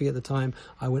philosophy at the time.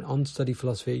 I went on to study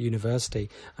philosophy at university,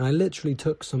 and I literally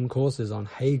took some courses on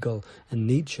Hegel and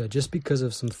Nietzsche just because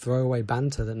of some throwaway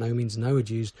banter that No Means No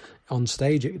had used on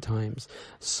stage at times.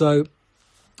 So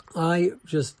I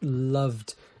just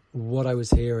loved what I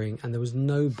was hearing, and there was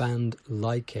no band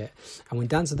like it. And when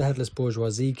Dance of the Headless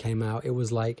Bourgeoisie came out, it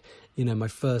was like, my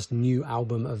first new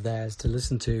album of theirs to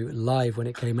listen to live when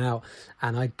it came out,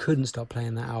 and I couldn't stop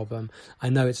playing that album. I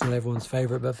know it's not everyone's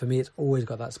favourite, but for me it's always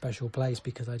got that special place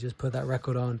because I just put that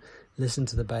record on, listen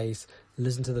to the bass,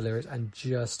 listen to the lyrics, and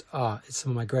just, it's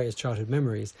some of my greatest childhood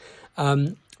memories.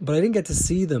 But I didn't get to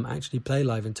see them actually play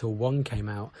live until One came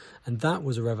out, and that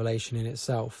was a revelation in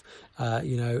itself.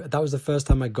 That was the first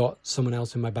time I got someone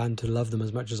else in my band to love them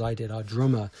as much as I did. Our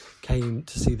drummer came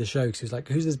to see the show because he was like,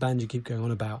 "Who's this band you keep going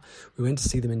on about?" We went to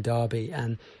see them in Derby,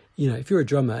 and if you're a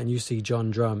drummer and you see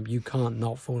John drum, you can't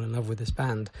not fall in love with this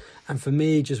band. And for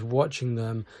me, just watching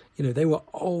them, they were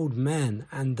old men,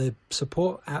 and the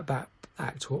support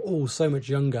act were all so much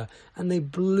younger, and they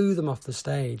blew them off the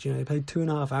stage. They played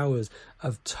 2.5 hours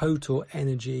of total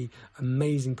energy,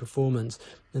 amazing performance,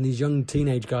 and these young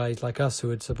teenage guys like us who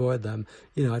had supported them,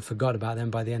 I'd forgot about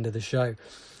them by the end of the show.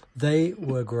 They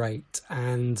were great.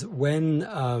 And when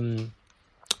I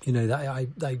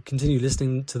continued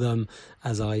listening to them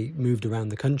as I moved around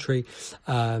the country,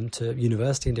 to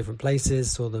university in different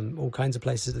places, saw them all kinds of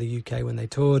places in the UK when they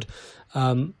toured.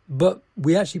 But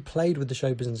we actually played with the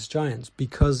Show Business Giants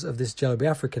because of this Jello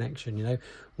Biafra connection.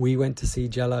 We went to see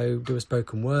Jello do a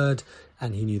spoken word,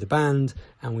 and he knew the band,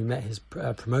 and we met his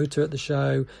promoter at the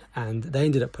show, and they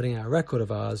ended up putting out a record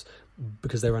of ours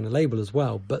because they ran a label as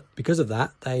well. But because of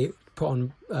that, they put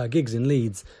on gigs in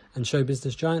Leeds, and Show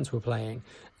Business Giants were playing,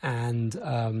 and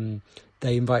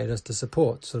they invited us to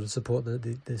support the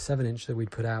 7-inch that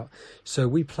we'd put out. So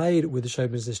we played with the Show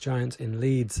Business Giants in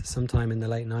Leeds sometime in the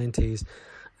late 90s.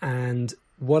 And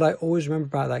what I always remember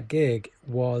about that gig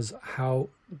was how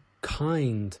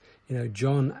kind,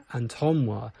 John and Tom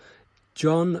were.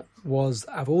 John was,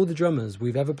 of all the drummers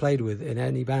we've ever played with in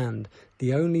any band,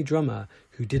 the only drummer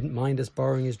who didn't mind us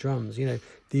borrowing his drums.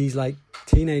 These like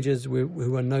teenagers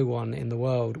who are no one in the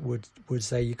world would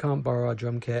say, you can't borrow our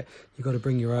drum kit, you've got to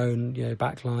bring your own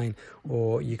backline,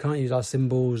 or you can't use our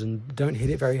cymbals and don't hit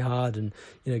it very hard, and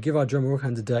give our drummer all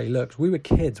kinds of dirty looks. We were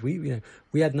kids, we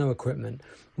had no equipment.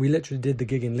 We literally did the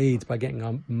gig in Leeds by getting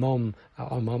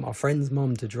our friend's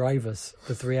mom to drive us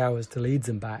for 3 hours to Leeds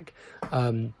and back,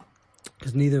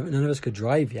 because none of us could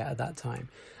drive yet at that time.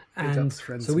 And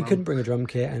so we couldn't bring a drum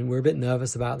kit, and we're a bit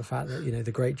nervous about the fact that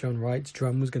the great John Wright's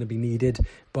drum was going to be needed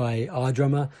by our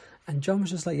drummer. And John was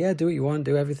just like, yeah, do what you want,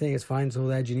 do everything, it's fine, it's all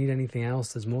there. Do you need anything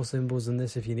else? There's more cymbals than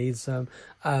this if you need some.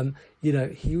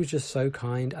 He was just so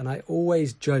kind, and I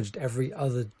always judged every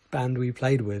other band we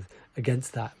played with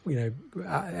against that,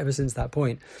 ever since that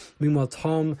point. Meanwhile,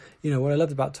 Tom, what I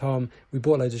loved about Tom, we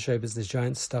bought loads of Show Business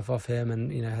Giants stuff off him,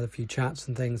 and had a few chats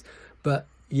and things. But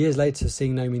years later,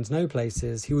 seeing No Means No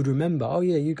places, he would remember, oh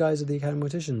yeah, you guys are the Academy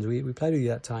Morticians, we played with you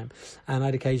that time. And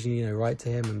I'd occasionally write to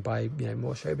him and buy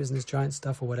more Show Business Giant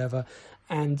stuff or whatever,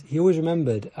 and he always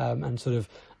remembered, and sort of,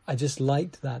 I just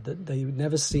liked that they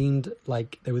never seemed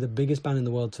like they were the biggest band in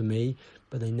the world to me,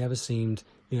 but they never seemed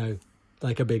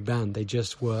like a big band. They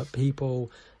just were people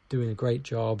doing a great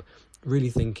job, really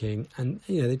thinking, and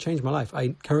they changed my life. I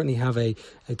currently have a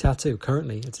tattoo.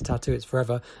 It's a tattoo, it's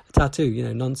forever a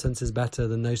tattoo. Nonsense is better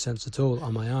than no sense at all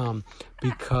on my arm,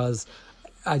 because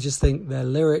I just think their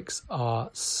lyrics are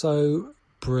so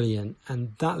brilliant,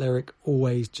 and that lyric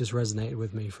always just resonated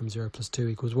with me from 0 +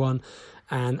 2 = 1.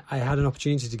 And I had an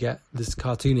opportunity to get this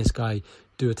cartoonist guy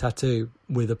do a tattoo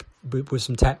with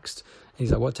some text. And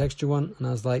he's like, "What text do you want?" And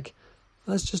I was like,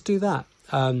 "Let's just do that."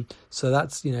 So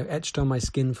that's, etched on my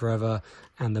skin forever,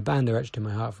 and the band are etched in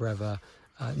my heart forever.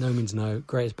 No Means No,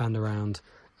 greatest band around,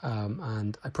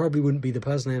 and I probably wouldn't be the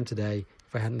person I am today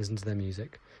if I hadn't listened to their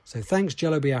music. So thanks,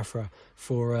 Jello Biafra,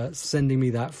 for sending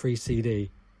me that free CD.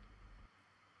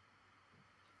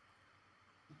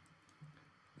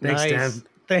 Thanks, Nice. Dan.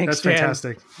 Thanks, That's Dan.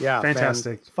 fantastic. Yeah, Fantastic.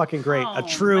 man. It's fucking great. Oh, A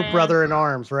true man. brother in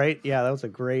arms, right? Yeah, that was a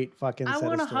great fucking I set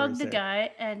want to of hug stories the there.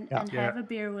 guy and Yeah. have a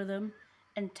beer with him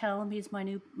and tell him he's my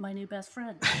new best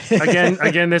friend.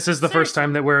 Again, this is the first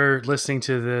time that we're listening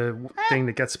to the thing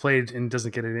that gets played and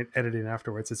doesn't get edited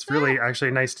afterwards. It's really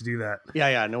actually nice to do that.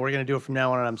 Yeah. No, we're going to do it from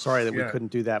now on, and I'm sorry that we Yeah.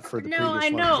 couldn't do that for the No, previous I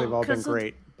ones. know, They've all been 'cause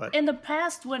great. But In the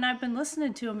past, when I've been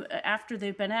listening to them after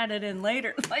they've been added in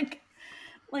later,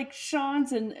 like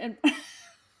Sean's and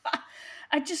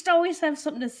I just always have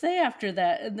something to say after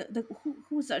that. And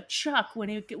who was that, Chuck, when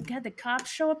he had the cops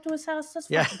show up to his house? That's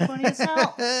fucking funny as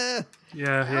hell.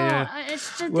 Yeah.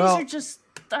 It's just, Well- these are just,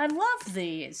 I love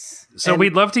these. So And-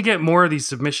 we'd love to get more of these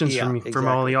submissions Yeah, from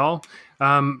all exactly. y'all.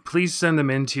 Please send them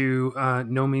into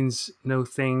No Means No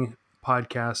Thing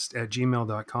podcast at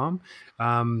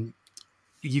gmail.com.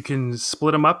 You can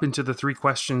split them up into the 3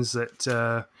 questions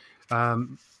that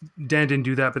Dan didn't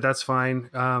do that, but that's fine.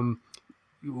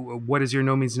 What is your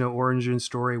No Means No origin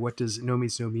story? What does No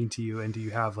Means No mean to you? And do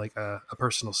you have like a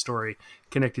personal story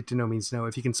connected to No Means No?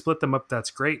 If you can split them up,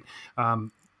 that's great.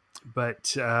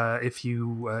 But if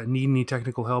you need any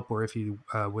technical help, or if you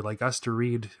would like us to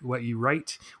read what you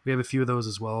write, we have a few of those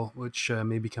as well, which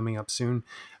may be coming up soon.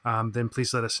 Then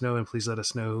please let us know, and please let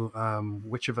us know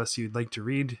which of us you'd like to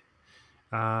read.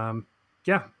 So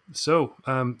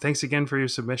thanks again for your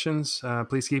submissions.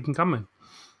 Please keep them coming.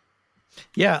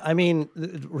 yeah, I mean,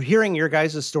 we're hearing your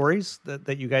guys' stories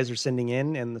that you guys are sending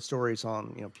in, and the stories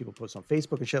on, people post on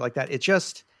Facebook and shit like that. It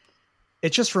just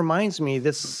reminds me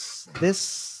this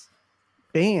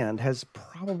band has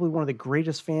probably one of the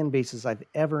greatest fan bases I've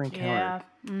ever encountered.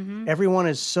 Yeah. Everyone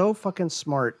is so fucking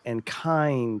smart and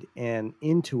kind and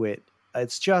into it.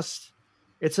 It's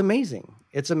amazing.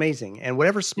 It's amazing. And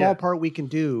whatever small part we can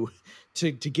do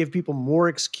to give people more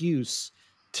excuse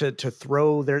to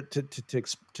throw their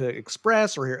to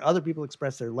express or hear other people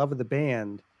express their love of the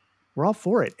band, we're all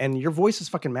for it. And your voices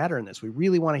fucking matter in this. We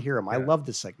really want to hear them. I love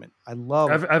this segment. I've known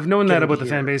that getting about to the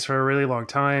fan hear. base for a really long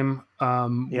time.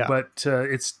 But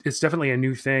it's definitely a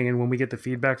new thing. And when we get the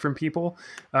feedback from people,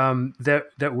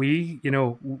 that we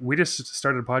just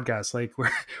started a podcast, like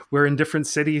we're in different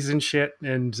cities and shit,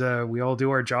 and we all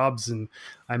do our jobs, and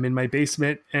I'm in my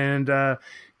basement, and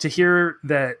to hear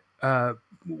that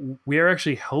we are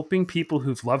actually helping people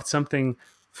who've loved something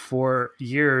for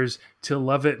years to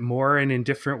love it more and in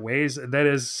different ways, that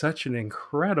is such an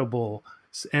incredible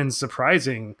and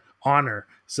surprising honor.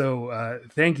 So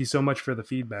thank you so much for the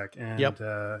feedback. And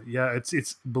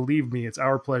it's believe me, it's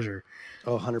our pleasure.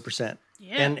 Oh, 100%.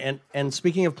 Yeah. And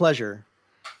speaking of pleasure,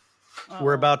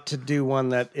 we're about to do one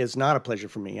that is not a pleasure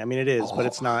for me. I mean, it is, but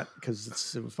it's not, because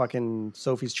it's fucking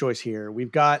Sophie's choice here.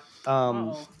 We've got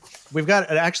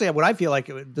actually what I feel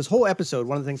like this whole episode,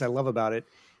 one of the things I love about it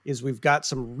is we've got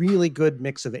some really good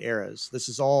mix of eras. This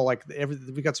is all like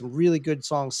we've got some really good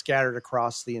songs scattered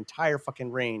across the entire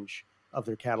fucking range of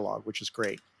their catalog, which is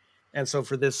great. And so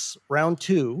for this round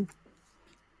 2,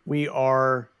 we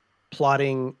are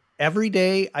plotting Every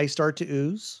Day I Start to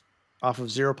Ooze off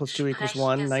of 0 + 2 =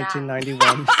 1,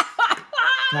 1991.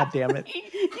 God damn it.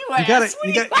 You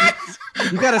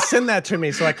gotta send that to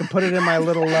me so I can put it in my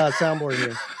little soundboard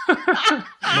here.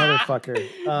 Motherfucker.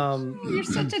 You're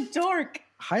such a dork.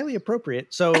 Highly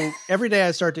appropriate. So Every Day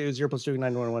I Start to Ooze, 0 + 2 =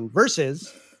 911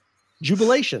 versus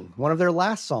Jubilation, one of their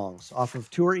last songs off of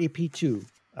Tour EP2.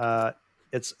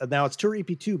 It's Tour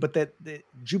EP2, but that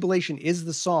Jubilation is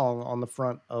the song on the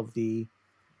front of the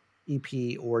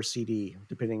EP or CD,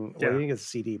 depending. Well, I think it's a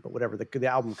CD, but whatever, the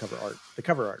album cover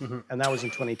art, and that was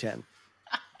in 2010.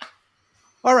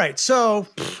 All right, so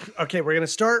we're gonna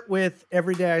start with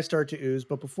Every Day I Start to Ooze,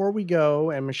 but before we go,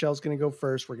 and Michelle's gonna go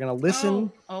first, we're gonna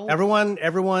listen.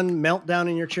 Everyone, melt down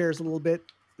in your chairs a little bit,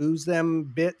 ooze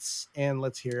them bits, and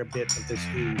let's hear a bit of this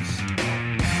ooze.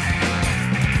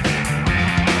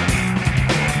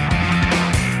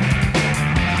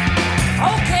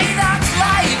 Okay, that's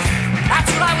life.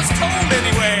 That's what I was told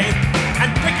anyway.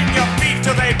 And picking your feet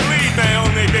till they bleed may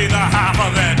only be the half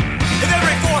of it. If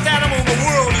every fourth animal in the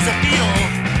world is a beetle,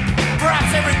 perhaps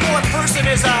every fourth person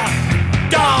is a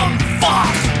dumb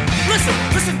fuck.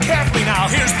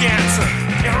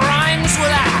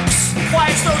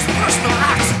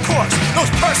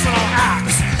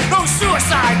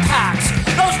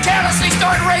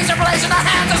 and razor blades in the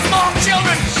hands of small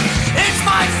children. It's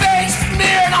my face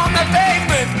smeared on the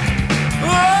pavement.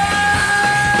 Oh,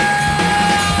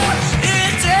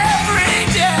 it's every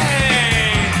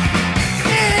day.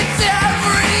 It's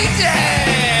every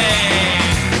day.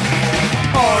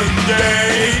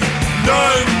 Monday,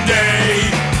 Monday,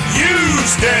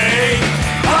 Tuesday,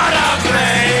 hot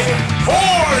ugly,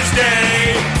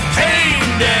 Thursday, pain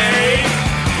day,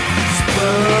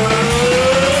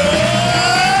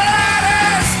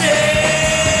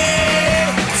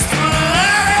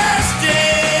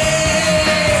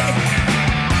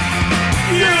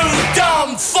 you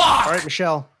dumb fuck! All right,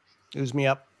 Michelle, ooze me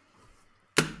up.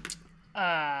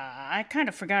 I kind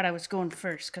of forgot I was going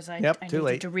first because I Too needed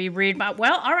late. to reread my.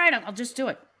 Well, all right, I'll just do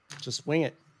it. Just wing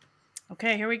it.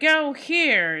 Okay, here we go.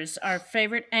 Here's our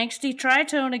favorite angsty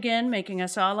tritone again, making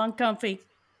us all uncomfy.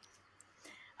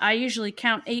 I usually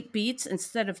count 8 beats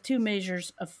instead of 2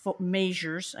 measures of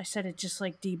measures. I said it just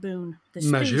like D. Boone.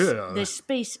 The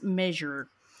space measure.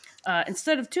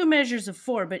 Instead of 2 measures of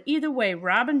 4, but either way,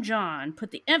 Rob and John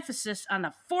put the emphasis on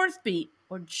the 4th beat,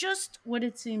 or just what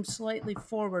it seems slightly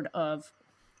forward of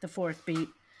the 4th beat,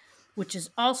 which is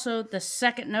also the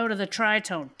second note of the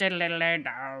tritone.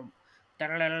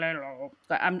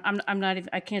 I'm not even.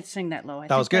 I can't sing that low.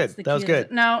 That was good. That was good.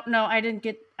 No, I didn't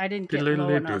get low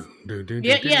enough.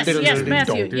 Yes,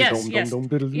 Matthew. Yes.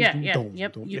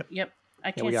 Yep.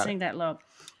 I can't sing that low.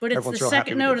 But it's Everyone's the real happy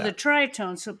second we did note of the that.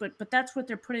 tritone. So, but that's what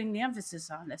they're putting the emphasis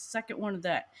on. The second one of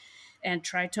that. And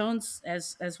tritones,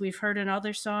 as we've heard in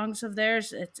other songs of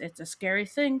theirs, it's a scary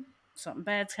thing. Something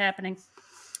bad's happening.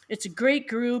 It's a great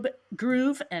groove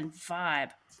and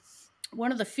vibe.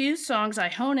 One of the few songs I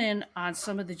hone in on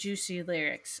some of the juicy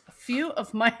lyrics. A few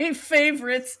of my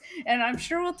favorites, and I'm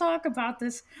sure we'll talk about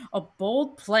this. A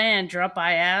bold plan drawn up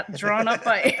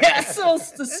by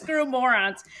assholes to screw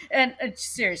morons. And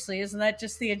seriously, isn't that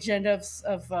just the agenda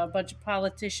of a bunch of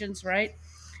politicians, right?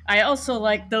 I also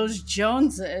like those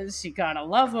Joneses. You gotta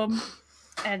love them.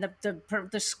 And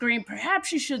the scream,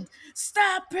 perhaps you should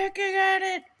stop picking at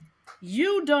it.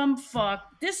 You dumb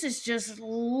fuck. This is just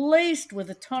laced with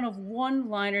a ton of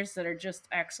one-liners that are just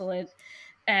excellent.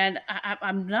 And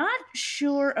I'm not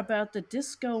sure about the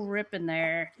disco rip in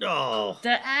there. Oh,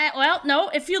 Well, no.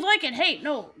 If you like it, hey,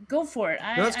 no, go for it.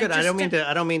 no, that's good. I don't mean to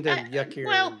yuck your.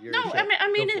 Well, your no. shit.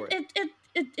 I mean, Go for it.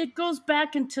 it goes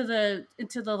back into the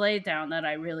lay down that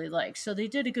I really like. So they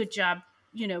did a good job,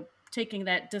 taking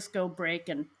that disco break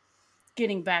and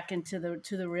getting back into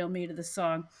the real meat of the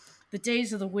song. The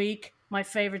days of the week, my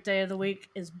favorite day of the week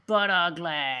is butt ugly.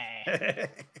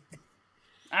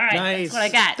 All right, Nice. that's what I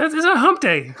got. That is a hump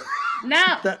day.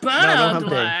 Now, butt hump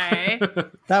ugly.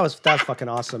 That was fucking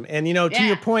awesome. And to Yeah.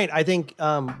 your point, I think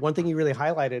one thing you really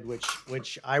highlighted,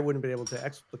 which I wouldn't be able to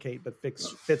explicate, but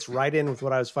fits right in with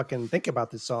what I was fucking thinking about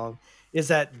this song, is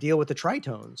that deal with the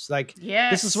tritones. Like,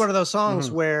 this is one of those songs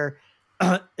where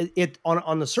it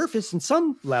on the surface, in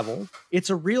some level, it's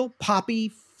a real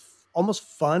poppy, almost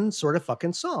fun sort of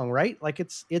fucking song, right? Like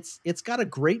it's got a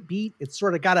great beat. It's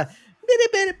sort of got a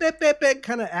bit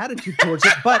kind of attitude towards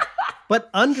it, but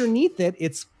underneath it,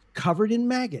 it's covered in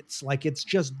maggots. Like it's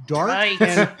just dark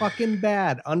and fucking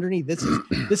bad underneath.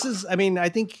 This is. I mean, I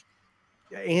think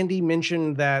Andy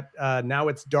mentioned that Now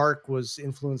It's Dark was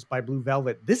influenced by Blue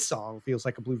Velvet. This song feels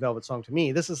like a Blue Velvet song to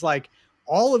me. This is like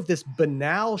all of this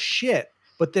banal shit,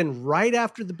 but then right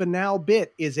after the banal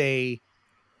bit is a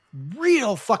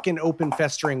real fucking open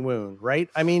festering wound, right?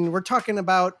 I mean, we're talking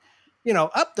about,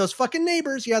 those fucking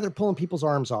neighbors. Yeah, they're pulling people's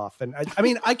arms off. And I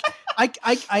mean, I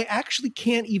actually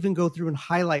can't even go through and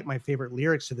highlight my favorite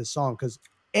lyrics to this song because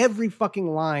every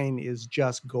fucking line is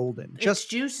just golden. It's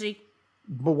juicy.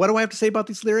 But what do I have to say about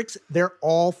these lyrics? They're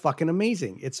all fucking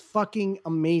amazing. It's fucking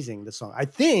amazing, the song. I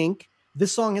think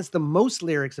this song has the most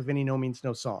lyrics of any No Means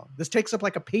No song. This takes up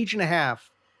like a page and a half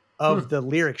of the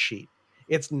lyric sheet.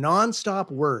 It's nonstop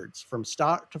words from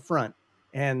start to front,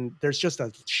 and there's just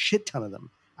a shit ton of them.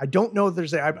 I don't know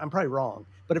if I'm probably wrong,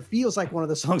 but it feels like one of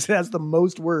the songs that has the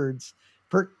most words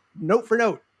per note for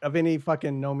note of any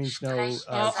fucking No Means No.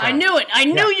 Oh, I knew it. I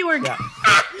knew you were. Yeah.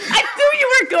 I knew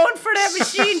you were going for that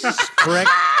machine.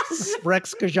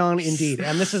 Rex Gajan, indeed.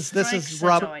 And this is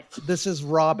Rob. Satoy. This is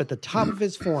Rob at the top of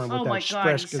his form with Oh that my God,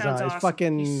 Rex he Gajan. sounds It's awesome.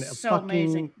 fucking He's so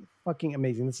amazing. fucking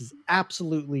amazing. This is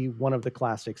absolutely one of the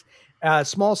classics.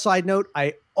 Small side note: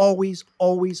 I always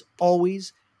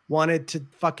wanted to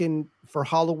fucking for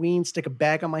Halloween stick a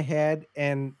bag on my head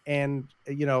and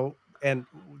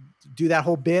do that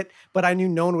whole bit, but I knew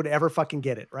no one would ever fucking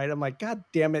get it. Right? I'm like, God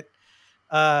damn it.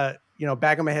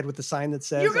 Bag on my head with the sign that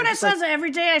says You're gonna say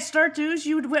every day I start to,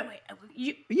 you would wait.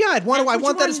 Yeah, I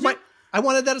want that as my. I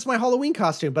wanted that as my Halloween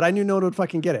costume, but I knew no one would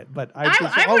fucking get it. But I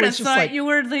would have always just thought like, you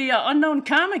were the unknown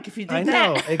comic if you did I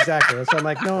that. know, exactly. So I'm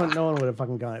like, no one would have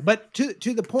fucking gotten it. But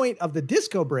to the point of the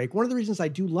disco break, one of the reasons I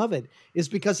do love it is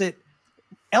because it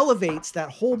elevates that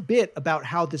whole bit about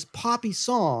how this poppy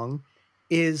song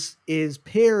is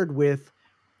paired with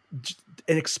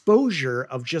an exposure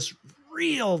of just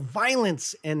real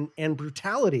violence and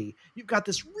brutality. You've got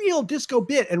this real disco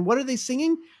bit, and what are they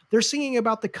singing? They're singing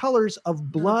about the colors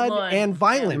of blood and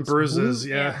violence. And bruises,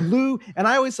 blue. And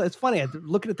I always, it's funny,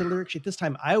 looking at the lyric sheet this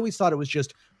time, I always thought it was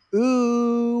just,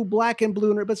 ooh, black and blue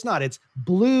and red, but it's not. It's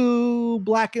blue,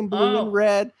 black and blue and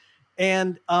red.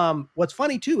 And what's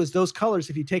funny too is those colors,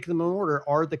 if you take them in order,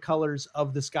 are the colors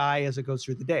of the sky as it goes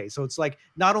through the day. So it's like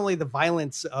not only the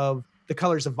violence of the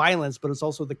colors of violence, but it's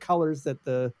also the colors that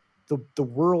the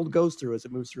world goes through as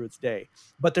it moves through its day.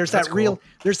 But there's that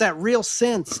real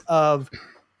sense of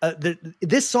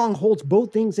this song holds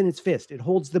both things in its fist. It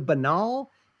holds the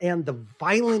banal and the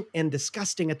violent and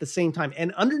disgusting at the same time.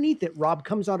 And underneath it, Rob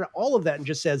comes out of all of that and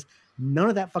just says, none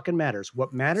of that fucking matters.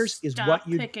 What matters is what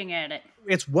you picking at it.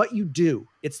 It's what you do.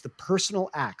 It's the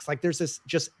personal acts. Like there's this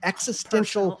just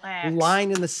existential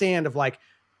line in the sand of like,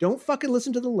 don't fucking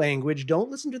listen to the language.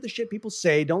 Don't listen to the shit people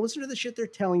say. Don't listen to the shit they're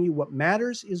telling you. What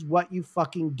matters is what you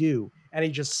fucking do. And he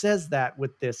just says that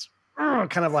with this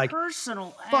kind of like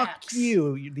personal fuck acts.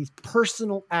 you, these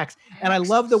personal acts. And I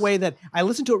love the way that I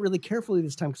listened to it really carefully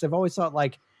this time because I've always thought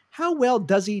like, how well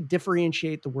does he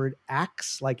differentiate the word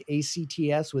acts, like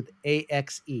ACTS with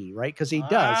AXE, right? Because he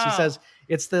does. He says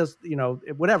it's this,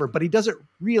 whatever, but he does it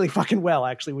really fucking well,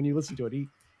 actually, when you listen to it.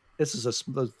 This is a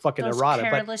fucking those errata.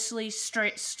 Carelessly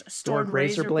stored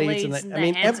razor blades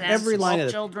and every line of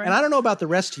it. And I don't know about the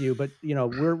rest of you, but we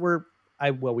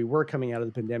were coming out of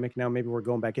the pandemic. Now maybe we're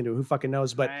going back into it. Who fucking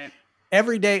knows? But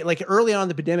every day, like early on in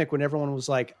the pandemic, when everyone was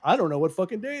like, I don't know what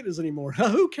fucking day it is anymore.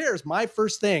 Who cares? My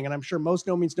first thing, and I'm sure most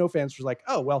No Means No fans were like,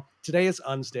 oh, well, today is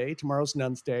Uns Day. Tomorrow's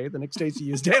Nuns Day. The next day's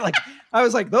Use Day. Like, I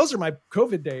was like, those are my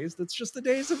COVID days. That's just the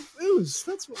days of ooze.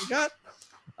 That's what we got.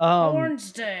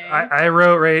 Orange Day. I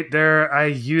wrote right there, I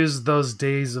used those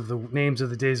days of the names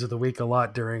of the days of the week a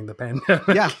lot during the pandemic.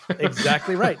 Yeah,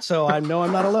 exactly right. So I know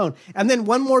I'm not alone. And then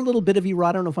one more little bit of Errata.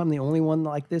 I don't know if I'm the only one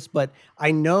like this, but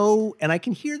I know, and I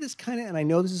can hear this kind of, and I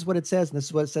know this is what it says, and this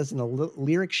is what it says in the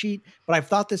lyric sheet, but I've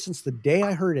thought this since the day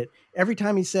I heard it. Every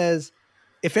time he says,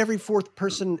 if every fourth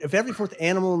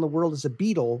animal in the world is a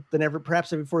beetle, then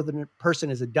perhaps every fourth person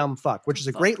is a dumb fuck, which is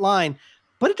a great line.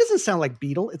 But it doesn't sound like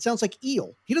beetle. It sounds like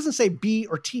eel. He doesn't say B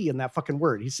or T in that fucking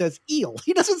word. He says eel.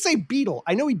 He doesn't say beetle.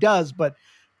 I know he does, but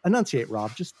enunciate,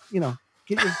 Rob. Just,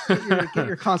 get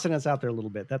your consonants out there a little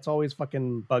bit. That's always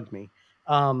fucking bugged me.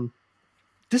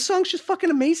 This song's just fucking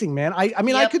amazing, man. I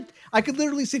mean, yep. I could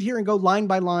literally sit here and go line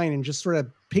by line and just sort of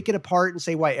pick it apart and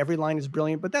say why every line is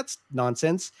brilliant, but that's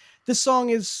nonsense. This song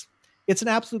it's an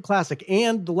absolute classic.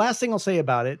 And the last thing I'll say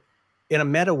about it, in a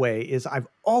meta way, is I've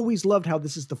always loved how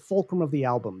this is the fulcrum of the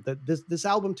album. That this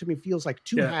album to me feels like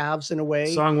two halves in a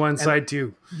way. Song one, side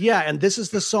two. Yeah, and this is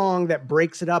the song that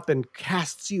breaks it up and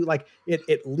casts you, like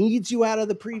it leads you out of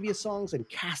the previous songs and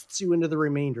casts you into the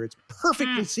remainder. It's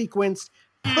perfectly sequenced,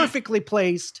 perfectly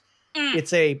placed.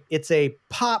 It's a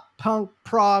pop punk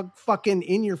prog fucking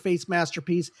in your face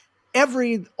masterpiece.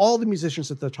 All the musicians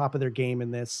at the top of their game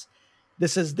in this.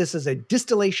 This is a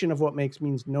distillation of what makes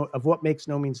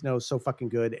No Means No so fucking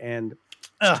good. And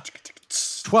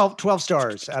 12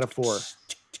 stars out of 4.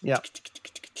 Yep.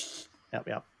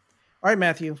 All right,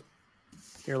 Matthew,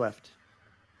 you're left.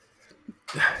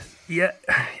 Yeah,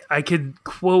 I could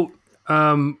quote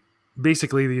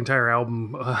basically the entire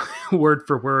album word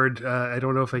for word. I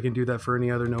don't know if I can do that for any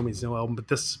other No Means No album, but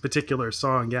this particular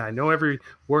song, I know every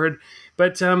word.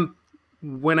 But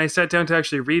when I sat down to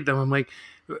actually read them, I'm like,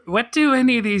 what do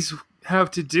any of these have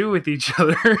to do with each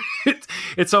other?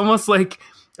 It's almost like,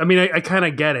 I mean, I kind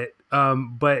of get it,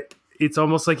 but it's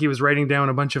almost like he was writing down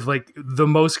a bunch of like the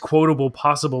most quotable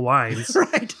possible lines,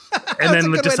 right? And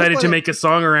then decided to make a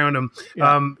song around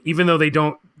them, even though they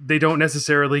don't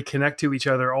necessarily connect to each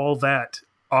other all that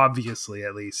obviously,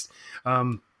 at least.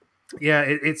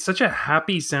 It's such a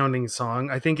happy sounding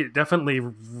song. I think it definitely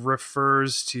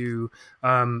refers to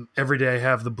Every Day I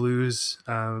Have the Blues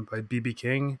by B.B.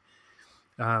 King.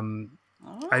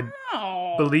 I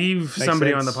believe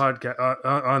somebody on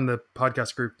the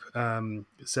podcast group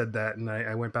said that, and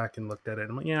I went back and looked at it.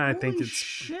 I'm like, I think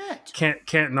it's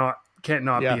can't not be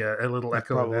a little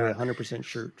echo probably of that.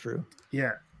 100% true.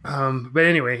 Yeah. But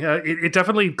anyway, it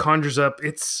definitely conjures up.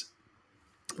 It's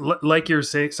like you're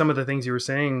saying, some of the things you were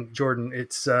saying, Jordan,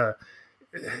 it's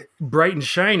bright and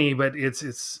shiny, but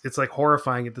it's like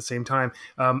horrifying at the same time.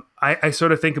 I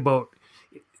sort of think about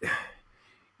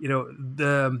you know,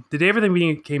 the day everything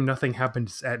became nothing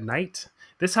happens at night.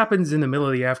 This happens in the middle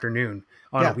of the afternoon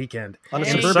on a weekend. On a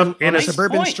Hey,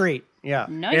 suburban point. street. Yeah.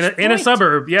 Nice in a point.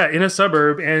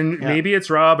 suburb, and maybe it's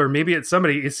Rob or maybe it's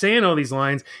somebody is saying all these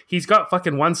lines. He's got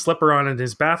fucking one slipper on in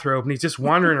his bathrobe and he's just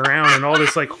wandering around and all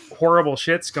this like horrible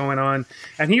shit's going on,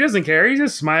 and he doesn't care. He's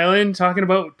just smiling, talking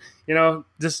about, you know,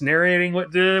 just narrating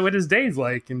what his day's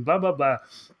like and blah blah blah.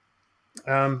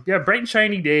 Bright and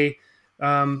shiny day.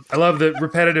 I love the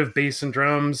repetitive bass and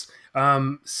drums.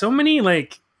 So many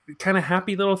like kind of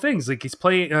happy little things. Like he's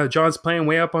playing, John's playing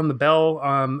way up on the bell,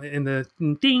 in the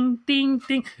ding, ding,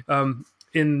 ding,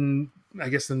 in, I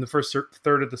guess in the first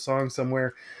third of the song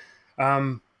somewhere.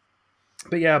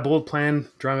 But yeah, bold plan,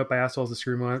 drawn up by assholes and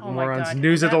screw morons. God.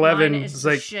 News at That 11. line is It's the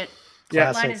like, shit.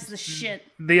 yeah, That line is the shit.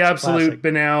 the absolute Classic.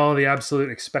 banal, the absolute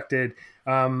expected.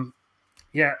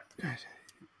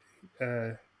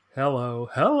 Hello.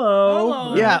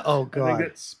 Hello. Yeah. Oh I think God.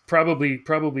 that's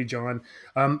probably John.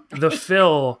 The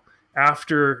fill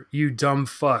after you dumb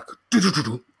fuck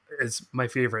is my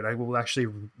favorite. I will actually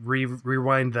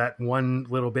rewind that one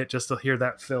little bit just to hear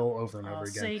that fill over and over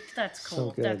again. See, that's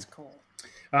cool. good. That's cool.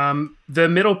 The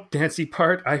middle dancey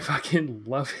part, I fucking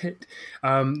love it.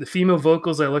 The female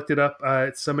vocals, I looked it up.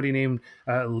 It's somebody named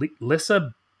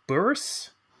Lissa Burris.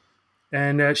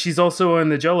 And she's also on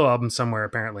the Jello album somewhere,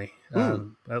 apparently. I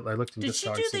looked in Did she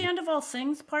do the End of All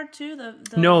Things part 2? The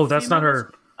No, that's not female her.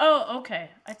 voice? Oh, okay.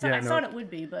 I Yeah, thought it would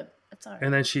be, but it's all right.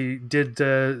 And then she did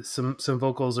some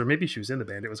vocals, or maybe she was in the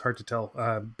band. It was hard to tell.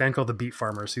 Band called the Beat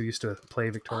Farmers, who used to play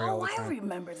Victoria all the I time.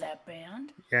 remember that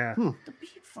band. Yeah. The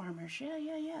Beat Farmers. Yeah.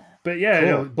 But yeah, Cool.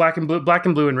 you know, black and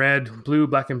blue and red, blue,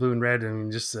 black and blue and red. I mean,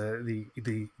 just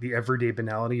the everyday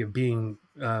banality of being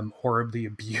horribly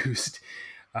abused.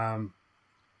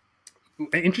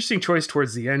 An interesting choice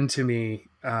towards the end to me,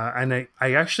 and I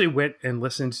actually went and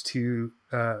listened to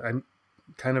I'm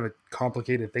kind of a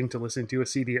complicated thing to listen to a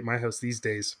CD at my house these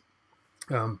days,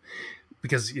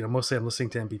 because, you know, mostly I'm listening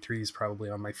to MP3s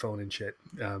probably on my phone and shit.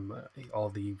 All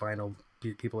the vinyl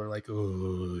people are like,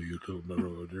 oh, you don't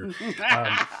know.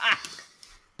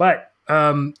 But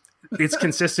it's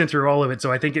consistent through all of it,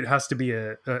 so I think it has to be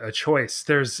a choice.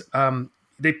 There's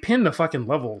they pin the fucking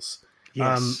levels.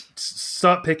 Yes.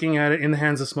 Stop picking at it, in the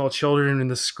hands of small children,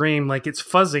 and the scream, like it's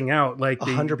fuzzing out. Like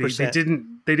they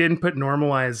 100%. they didn't put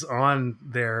normalize on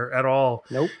there at all.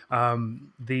 Nope.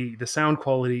 The sound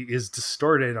quality is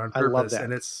distorted on I love purpose, that.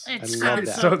 and It love sounds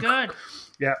that. so good.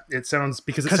 yeah, it sounds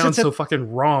because it 'Cause sounds it's so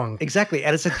fucking wrong. Exactly.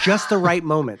 And it's at just the right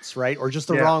moments, right? Or just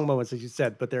the Yeah. wrong moments, as you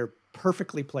said, but they're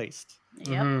perfectly placed.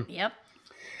 Yep.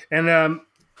 And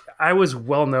I was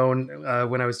well known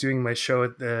when I was doing my show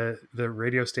at the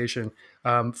radio station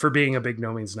for being a big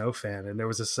No Means No fan. And there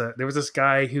was this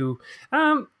guy who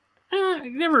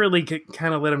never really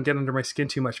kind of let him get under my skin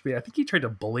too much. But I think he tried to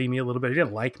bully me a little bit. He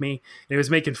didn't like me. And he was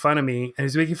making fun of me. And he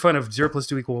was making fun of 0 +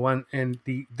 2 = 1. And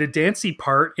the dancey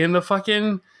part in the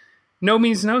fucking No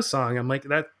Means No song. I'm like,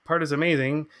 that part is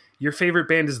amazing. Your favorite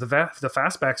band is the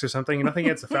Fastbacks or something. Nothing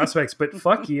against the Fastbacks, but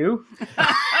fuck you.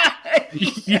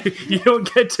 you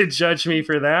don't get to judge me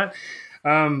for that.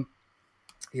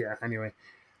 Anyway.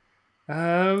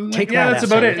 That's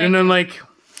about it. And then, like,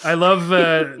 I love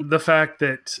the fact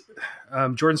that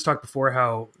Jordan's talked before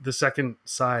how the second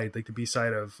side, like the B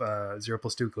side of 0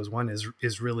 + 2 = 1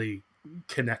 is really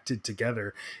connected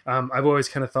together. I've always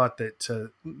kind of thought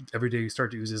that Every Day You Start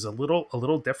to Use is a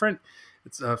little different.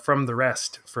 It's from the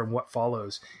rest, from what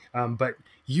follows. But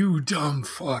you dumb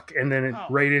fuck. And then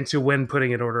right into When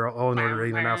Putting It all in order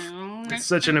ain't enough. It's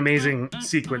such an amazing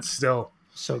sequence still.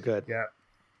 So good. Yeah.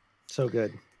 So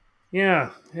good.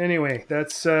 Yeah. Anyway,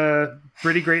 that's a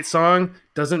pretty great song.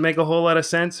 Doesn't make a whole lot of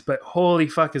sense, but holy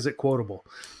fuck is it quotable.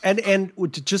 And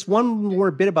just one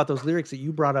more bit about those lyrics that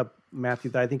you brought up,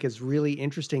 Matthew, that I think is really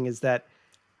interesting is that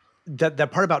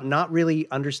part about not really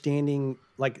understanding,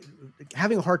 like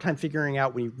having a hard time figuring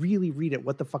out when you really read it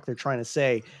what the fuck they're trying to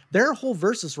say. There are whole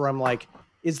verses where I'm like,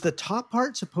 is the top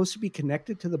part supposed to be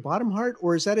connected to the bottom part,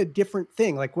 or is that a different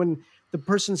thing? Like when the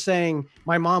person's saying,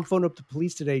 my mom phoned up the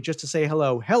police today just to say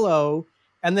hello,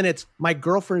 and then it's, my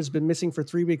girlfriend has been missing for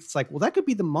 3 weeks. It's like, well, that could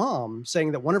be the mom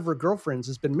saying that one of her girlfriends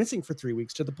has been missing for 3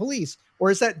 weeks to the police.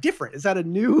 Or is that different? Is that a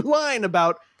new line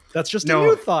about, that's just a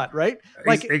new thought, right?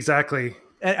 Like exactly.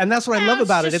 And that's what I love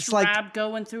about it. It's like Rob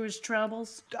going through his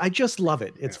troubles. I just love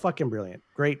it. It's fucking brilliant.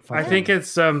 Great. I think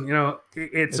it's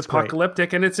it's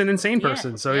apocalyptic and it's an insane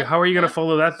person. So Yeah. how are you going to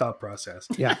follow that thought process?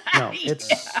 Yeah, no, it's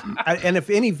and if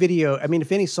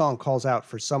any song calls out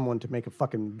for someone to make a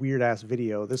fucking weird ass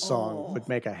video, this song would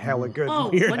make a hella good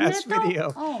weird wouldn't ass it, though?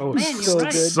 video. Oh, man, so you're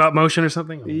right. good. Stop motion or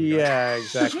something? Yeah,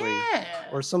 exactly. Yeah.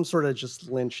 or some sort of just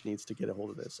Lynch needs to get a hold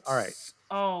of this. All right.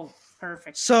 Oh,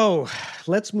 perfect. So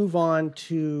let's move on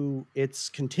to its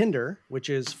contender, which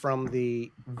is from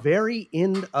the very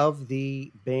end of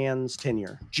the band's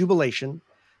tenure, Jubilation,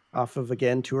 off of,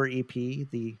 again, tour EP,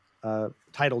 the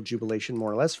titled Jubilation,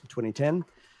 more or less, from 2010.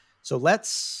 So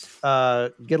let's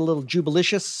get a little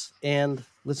jubilicious and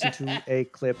listen to a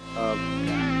clip of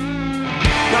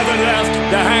Nothing left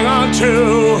to hang on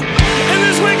to in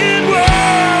this wicked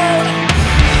world.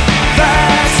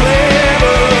 That's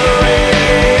liberation.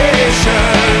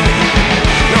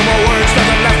 No more words,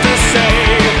 nothing left to say.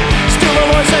 Still the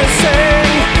voices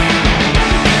sing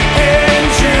in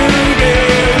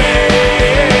jubilation.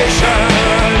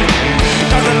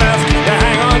 Nothing left to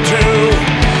hang on to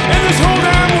in this whole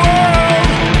damn world.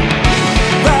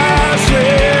 That's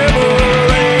liberation.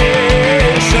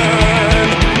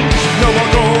 No more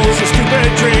goals or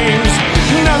stupid dreams.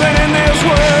 Nothing in this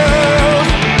world.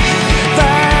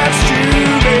 That's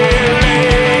jubilation.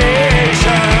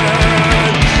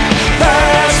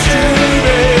 That's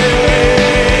jubilation.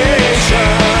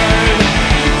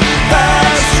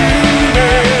 That's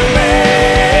jubilation.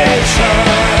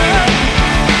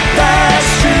 That's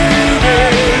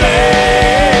jubilation.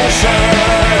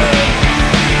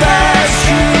 That's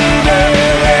jubilation.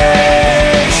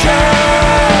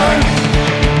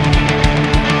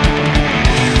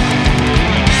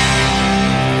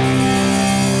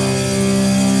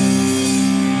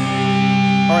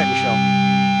 All right, Michelle,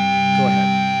 go ahead.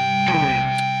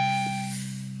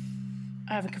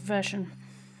 I have a confession.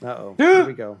 Uh-oh. Here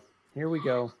we go. Here we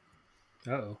go.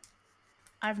 Uh-oh.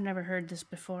 I've never heard this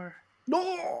before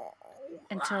No.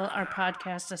 until our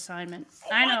podcast assignment.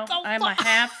 I know.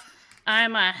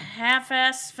 I'm a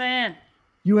half-ass fan.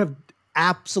 You have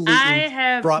absolutely I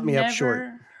have brought me never up short.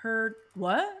 heard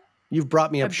what? You've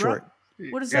brought me up short.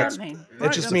 What does That's- that mean?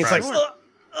 It just means like,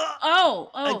 Oh,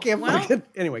 I can't well, fucking.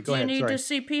 Anyway, go do you ahead. need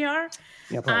Sorry. to CPR?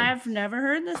 Yeah, probably. I've never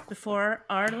heard this before.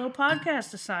 Our little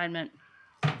podcast assignment.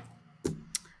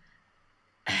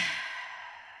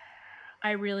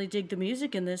 I really dig the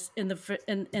music in this in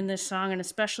this song, and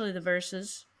especially the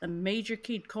verses. The major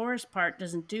keyed chorus part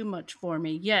doesn't do much for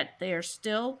me, yet they are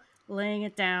still laying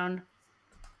it down.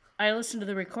 I listened to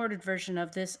the recorded version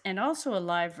of this and also a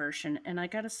live version, and I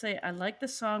gotta say I like the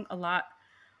song a lot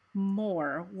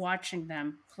more watching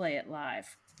them play it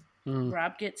live.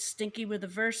 Rob gets stinky with the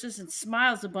verses and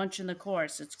smiles a bunch in the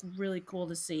chorus. It's really cool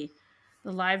to see.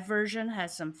 The live version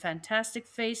has some fantastic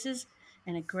faces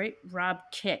and a great Rob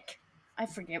kick. I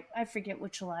forget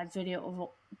which live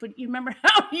video, but you remember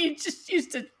how he just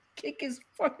used to kick his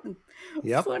fucking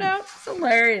Yep. foot out? It's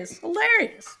hilarious.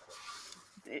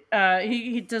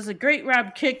 He does a great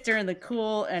Rob kick during the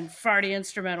cool and farty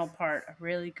instrumental part. A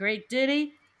really great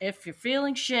ditty if you're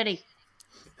feeling shitty.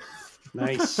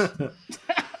 Nice.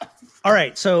 All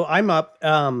right, so I'm up.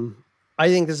 I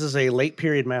think this is a late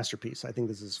period masterpiece. I think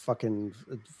this is fucking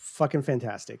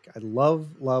fantastic. I love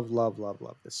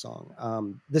this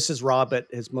song. This is Rob at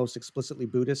his most explicitly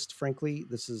Buddhist, frankly.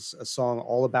 This is a song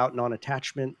all about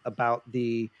non-attachment, about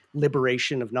the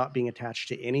liberation of not being attached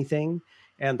to anything.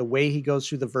 And the way he goes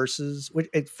through the verses,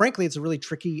 frankly, it's a really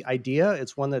tricky idea.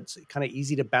 It's one that's kind of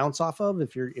easy to bounce off of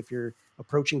if you're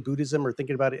approaching Buddhism or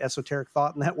thinking about esoteric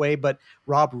thought in that way. But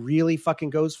Rob really fucking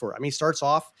goes for it. I mean, he starts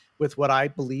off with what I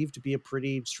believe to be a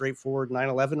pretty straightforward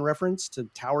 9/11 reference to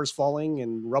towers falling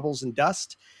and rubbles and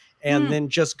dust, and then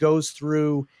just goes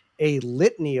through a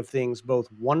litany of things, both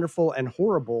wonderful and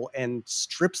horrible, and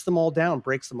strips them all down,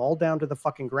 breaks them all down to the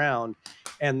fucking ground,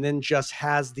 and then just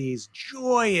has these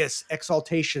joyous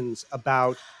exaltations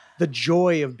about the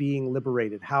joy of being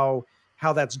liberated, how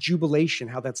that's jubilation,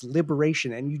 how that's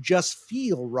liberation. And you just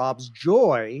feel Rob's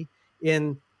joy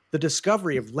in the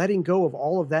discovery of letting go of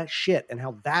all of that shit and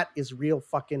how that is real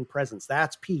fucking presence.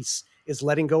 That's peace, is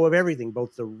letting go of everything,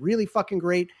 both the really fucking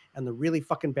great and the really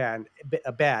fucking bad.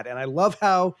 And I love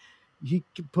how he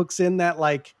puts in that,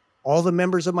 like, all the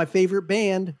members of my favorite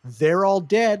band, they're all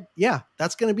dead. Yeah,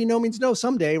 that's going to be No Means No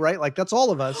someday, right? Like, that's all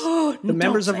of us. The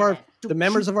members of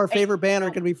our favorite band are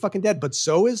going to be fucking dead, but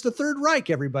so is the Third Reich,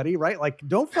 everybody, right? Like,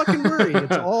 don't fucking worry.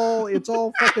 It's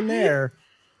all fucking there.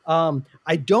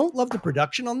 I don't love the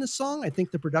production on this song. I think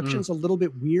the production's a little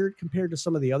bit weird compared to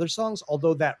some of the other songs,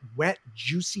 although that wet,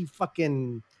 juicy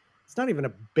fucking, it's not even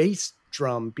a bass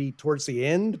drum beat towards the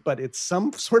end, but it's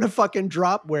some sort of fucking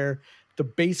drop where the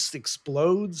bass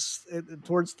explodes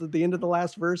towards the end of the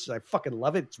last verse. I fucking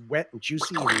love it. It's wet and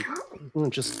juicy and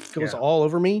it just goes all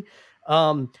over me.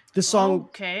 This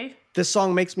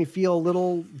song makes me feel a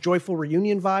little Joyful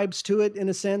Reunion vibes to it, in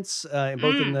a sense,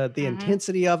 both in the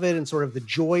intensity of it and sort of the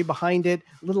joy behind it,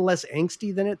 a little less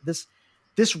angsty than it.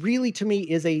 this really to me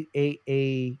is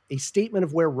a statement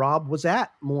of where Rob was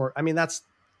at more. I mean, that's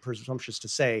presumptuous to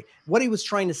say. What he was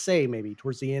trying to say maybe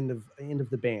towards the end of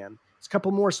the band. There's a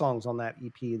couple more songs on that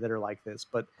EP that are like this,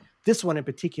 but this one in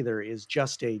particular is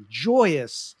just a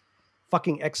joyous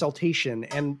fucking exaltation.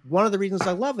 And one of the reasons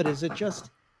I love it is it just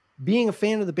being a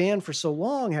fan of the band for so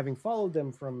long, having followed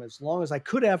them from as long as I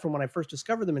could have from when I first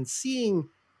discovered them, and seeing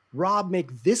Rob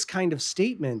make this kind of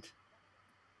statement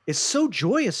is so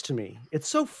joyous to me. It's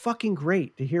so fucking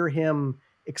great to hear him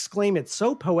exclaim it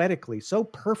so poetically, so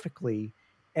perfectly,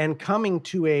 and coming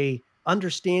to a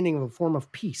understanding of a form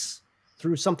of peace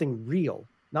through something real,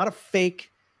 not a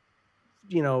fake,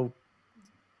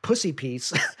 pussy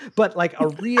piece, but like a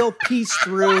real peace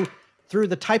through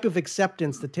the type of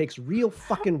acceptance that takes real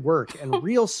fucking work and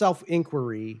real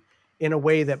self-inquiry in a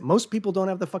way that most people don't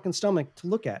have the fucking stomach to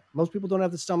look at. Most people don't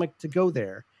have the stomach to go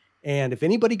there. And if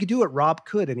anybody could do it, Rob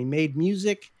could. And he made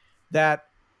music that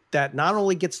not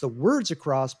only gets the words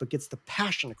across, but gets the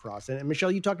passion across. And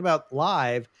Michelle, you talked about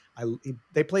live.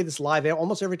 They played this live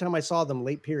almost every time I saw them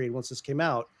late period once this came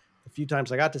out. A few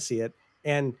times I got to see it.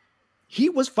 And he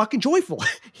was fucking joyful.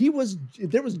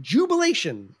 There was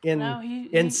jubilation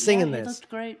in singing this. Looked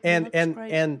great.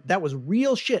 And that was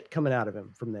real shit coming out of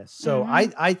him from this. So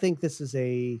I think this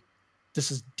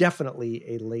is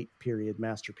definitely a late period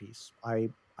masterpiece.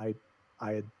 I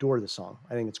adore the song.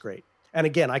 I think it's great. And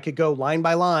again, I could go line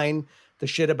by line, the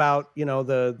shit about, you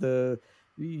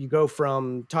go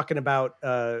from talking about,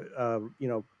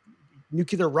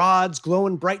 nuclear rods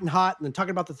glowing bright and hot, and then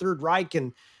talking about the Third Reich,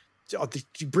 and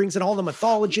he brings in all the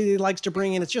mythology that he likes to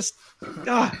bring in. It's just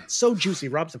so juicy.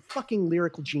 Rob's a fucking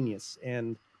lyrical genius,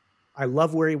 and I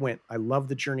love where he went. I love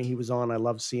the journey he was on. I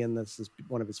love seeing this as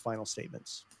one of his final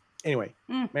statements. Anyway,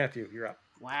 Matthew, you're up.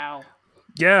 Wow.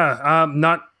 Yeah,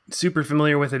 not super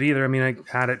familiar with it either. I mean, I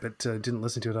had it, but didn't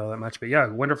listen to it all that much. But yeah,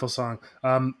 wonderful song.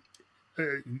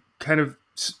 Kind of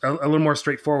a little more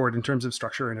straightforward in terms of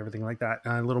structure and everything like that.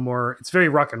 A little more, it's very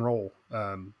rock and roll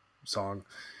song.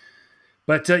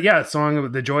 But yeah, song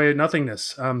of the joy of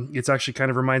nothingness. It's actually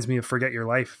kind of reminds me of Forget Your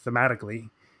Life thematically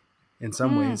in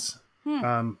some ways.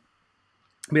 Yeah,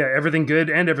 everything good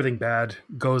and everything bad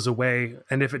goes away.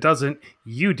 And if it doesn't,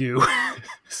 you do.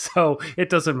 So it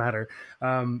doesn't matter.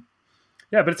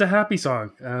 Yeah, but it's a happy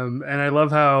song. And I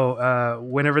love how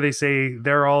whenever they say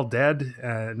they're all dead,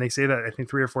 and they say that I think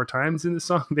 3 or 4 times in the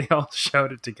song, they all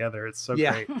shout it together. It's so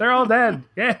great. They're all dead.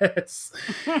 Yes.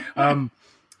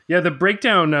 Yeah, the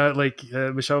breakdown, like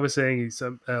Michelle was saying, is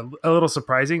a little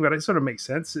surprising, but it sort of makes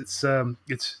sense. It's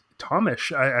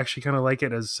Tomish. I actually kind of like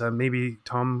it as maybe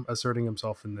Tom asserting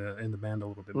himself in the band a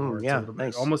little bit more. Yeah, it's a little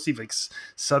nice. bit, almost even like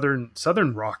southern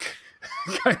rock,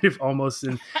 kind of almost.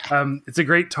 And it's a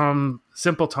great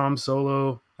simple Tom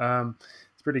solo.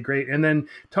 It's pretty great. And then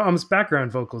Tom's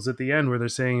background vocals at the end, where they're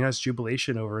saying that's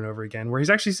jubilation over and over again, where he's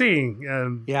actually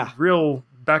singing real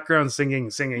background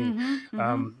singing.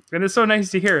 And it's so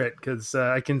nice to hear it, because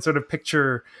I can sort of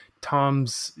picture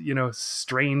Tom's,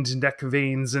 strained neck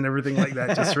veins and everything like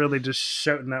that, just really just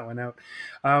shouting that one out.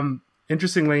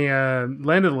 Interestingly,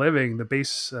 Land of the Living, the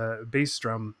bass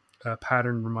drum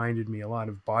pattern reminded me a lot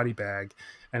of Body Bag.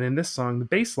 And in this song, the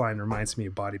bass line reminds me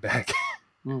of Body Bag.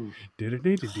 We're not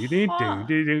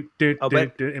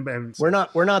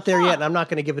there yet, and I'm not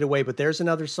going to give it away, but there's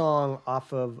another song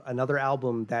off of another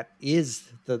album that is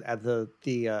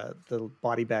the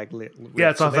Body Bag riff.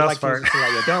 Yeah, it's off that part.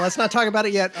 Let's not talk about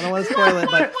it yet. I don't want to spoil it,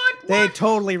 but they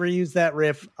totally reused that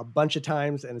riff a bunch of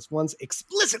times, and it's once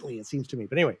explicitly, it seems to me.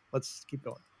 But anyway, let's keep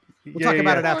going. We'll talk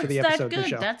about it after the episode. That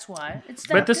good. That's why. It's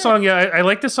that but the good. song, I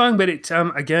like the song, but it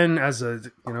again, as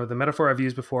the metaphor I've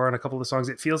used before on a couple of the songs,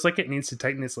 it feels like it needs to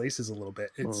tighten its laces a little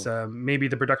bit. It's maybe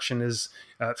the production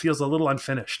feels a little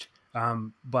unfinished,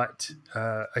 but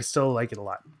I still like it a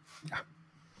lot. Yeah.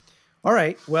 All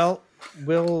right. Well,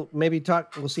 we'll maybe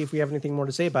talk. We'll see if we have anything more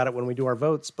to say about it when we do our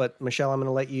votes. But Michelle, I'm going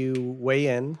to let you weigh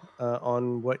in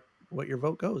on what your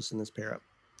vote goes in this pair up.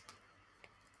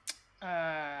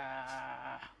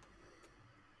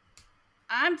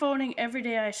 I'm voting Every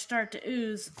Day I Start to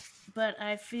Ooze, but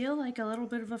I feel like a little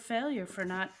bit of a failure for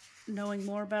not knowing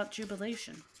more about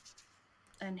Jubilation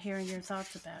and hearing your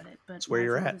thoughts about it. But it's where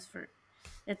you're at.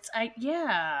 But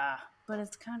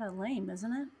it's kind of lame,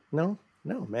 isn't it? No,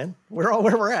 man. We're all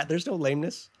where we're at. There's no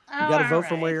lameness. You got to vote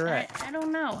from where you're at. I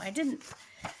don't know. I don't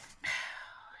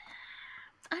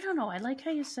know. I like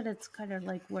how you said it's kind of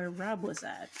like where Rob was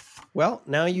at. Well,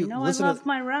 now I love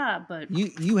my Rob, but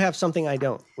you have something I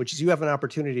don't, which is you have an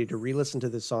opportunity to re-listen to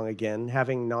this song again,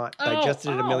 having not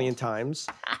digested it a million times,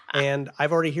 and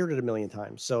I've already heard it a million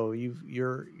times. So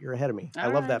you're ahead of me. I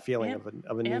love that feeling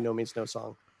of a new No Means No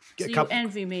song. So you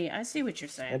envy me. I see what you're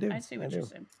saying. I see what you're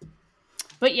saying.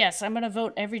 But yes, I'm gonna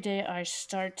vote Every Day I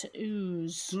Start to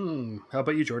Ooze. How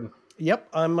about you, Jordan? Yep,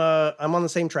 I'm on the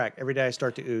same track. Every Day I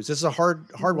Start to Ooze. This is a hard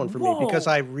one for me because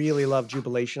I really love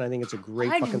Jubilation. I think it's a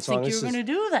great fucking song. I didn't think you were going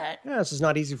to do that. Yeah, this is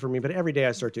not easy for me, but Every Day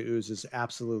I Start to Ooze is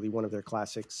absolutely one of their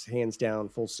classics, hands down,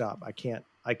 full stop. I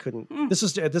couldn't. This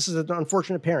is an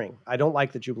unfortunate pairing. I don't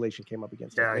like that Jubilation came up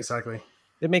against it. Yeah, exactly.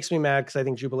 It makes me mad because I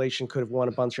think Jubilation could have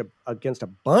won against a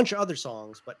bunch of other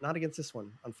songs, but not against this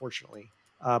one, unfortunately.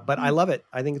 But I love it.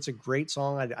 I think it's a great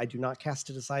song. I do not cast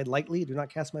it aside lightly. I do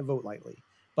not cast my vote lightly.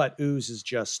 But Ooze is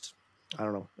just, I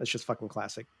don't know. It's just fucking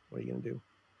classic. What are you going to do?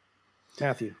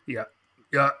 Matthew. Yeah.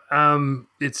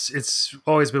 It's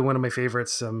always been one of my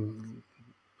favorites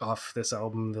off this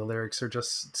album. The lyrics are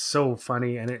just so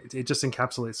funny, and it just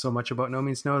encapsulates so much about No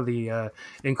Means No. The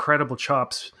incredible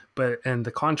chops, and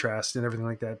the contrast and everything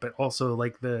like that. But also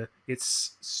like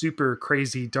it's super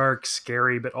crazy, dark,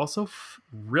 scary, but also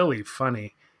really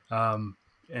funny.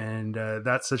 And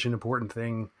that's such an important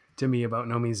thing to me about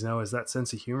No Means No, is that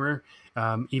sense of humor,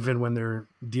 even when they're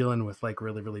dealing with like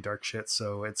really, really dark shit.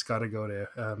 So it's got to go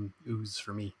to Ooze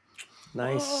for me.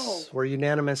 Nice. Whoa. We're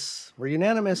unanimous. We're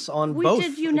unanimous on we both. We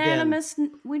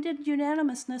did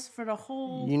unanimousness for the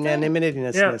whole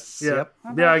unanimousness. Yep.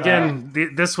 Yeah. Again,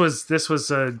 this was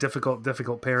difficult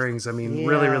pairings. I mean,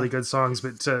 really, really good songs,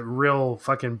 but real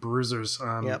fucking bruisers.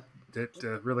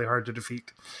 Really hard to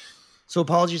defeat. So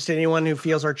apologies to anyone who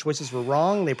feels our choices were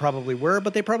wrong. They probably were,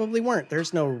 but they probably weren't.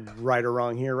 There's no right or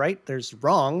wrong here, right? There's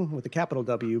wrong with a capital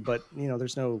W, but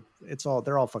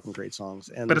they're all fucking great songs.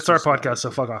 But it's our podcast,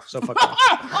 so fuck off. So fuck off.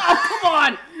 Oh, come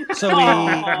on. So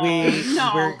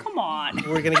come on.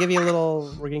 We're gonna give you a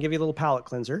little palate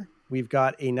cleanser. We've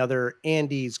got another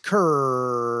Andy's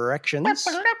corrections.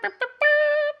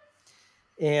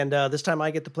 And this time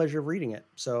I get the pleasure of reading it.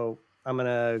 So I'm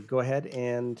gonna go ahead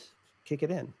and kick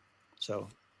it in. So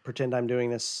pretend I'm doing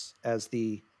this as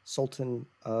the Sultan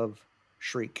of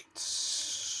Shriek.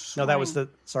 No, that was the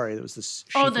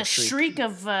Shriek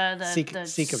of the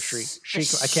Seek of Shriek.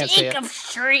 I can't say it. Of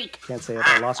Shriek. Can't say it.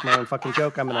 I lost my own fucking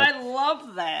joke. I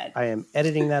love that. I am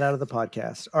editing that out of the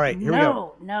podcast. All right, here we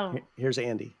go. No. Here's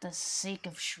Andy. The Seek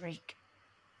of Shriek.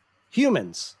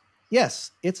 Humans.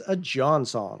 Yes, it's a John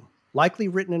song, likely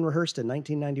written and rehearsed in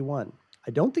 1991.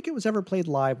 I don't think it was ever played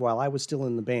live while I was still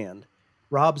in the band.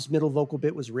 Rob's middle vocal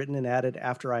bit was written and added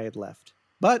after I had left.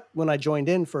 But when I joined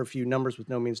in for a few numbers with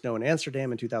No Means No in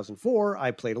Amsterdam in 2004,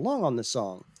 I played along on this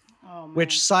song. Oh, man.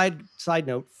 Which side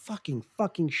note, fucking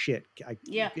shit. I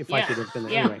could have been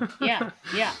there anyway.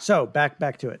 Yeah. So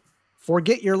back to it.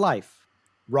 Forget Your Life.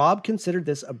 Rob considered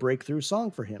this a breakthrough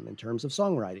song for him in terms of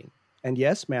songwriting. And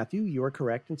yes, Matthew, you are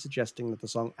correct in suggesting that the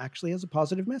song actually has a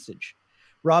positive message.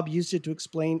 Rob used to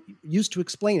explain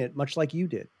it much like you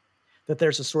did. That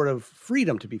there's a sort of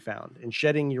freedom to be found in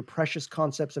shedding your precious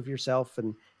concepts of yourself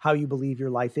and how you believe your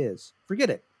life is.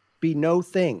 Forget it. Be no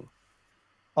thing.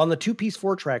 On the 2-piece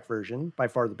 4-track version, by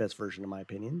far the best version in my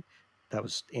opinion, that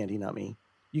was Andy, not me,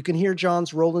 you can hear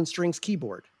John's Roland Strings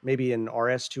keyboard, maybe an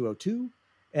RS-202,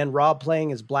 and Rob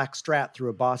playing his Black Strat through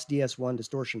a Boss DS1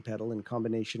 distortion pedal in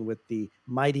combination with the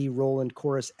mighty Roland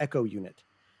Chorus Echo unit.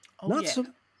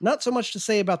 Not so much to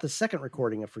say about the second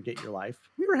recording of Forget Your Life.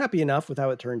 We were happy enough with how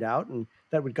it turned out, and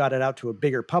that we got it out to a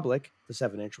bigger public. The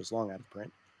 7-inch was long out of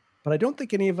print. But I don't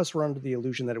think any of us were under the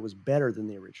illusion that it was better than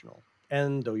the original.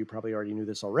 And though you probably already knew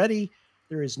this already,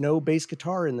 there is no bass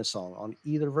guitar in the song on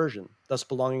either version, thus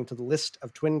belonging to the list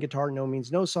of twin guitar No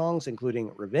Means No songs,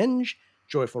 including Revenge,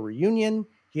 Joyful Reunion,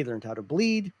 He Learned How to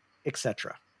Bleed,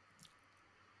 etc.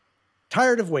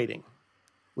 Tired of Waiting.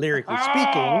 Lyrically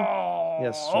speaking...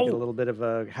 Yes, you get a little bit of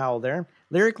a howl there.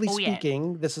 Lyrically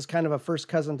speaking, this is kind of a first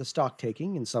cousin to Stock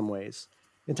Taking in some ways.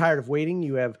 In Tired of Waiting,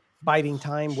 you have biding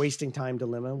time, wasting time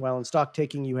dilemma, while in Stock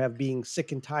Taking, you have being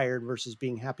sick and tired versus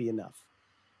being happy enough.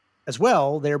 As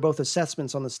well, they are both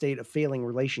assessments on the state of failing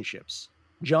relationships.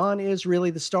 John is really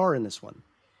the star in this one.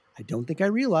 I don't think I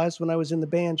realized when I was in the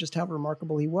band just how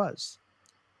remarkable he was.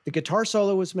 The guitar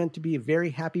solo was meant to be a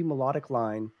very happy melodic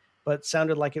line, but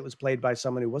sounded like it was played by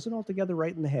someone who wasn't altogether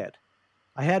right in the head.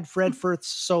 I had Fred Firth's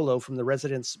solo from the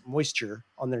Residents' Moisture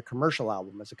on their commercial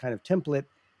album as a kind of template,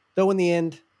 though in the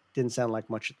end, didn't sound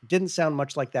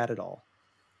much like that at all.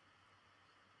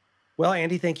 Well,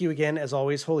 Andy, thank you again, as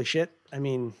always. Holy shit. I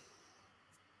mean,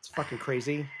 it's fucking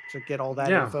crazy to get all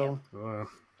that info.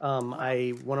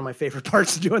 One of my favorite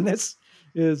parts of doing this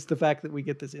is the fact that we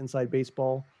get this inside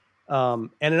baseball. And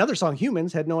another song,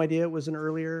 Humans, had no idea it was an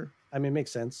earlier. I mean, it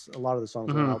makes sense. A lot of the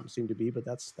songs on the album seem to be, but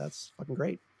that's fucking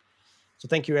great. So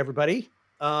thank you, everybody.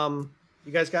 You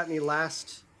guys got any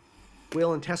last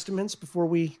will and testaments before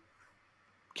we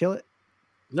kill it?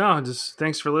 No, just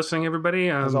thanks for listening, everybody.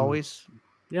 As always.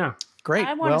 Yeah. Great.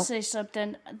 I want to say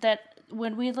something that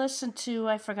when we listened to,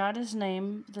 I forgot his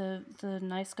name, the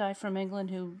nice guy from England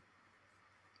who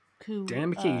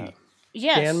Dan McKee.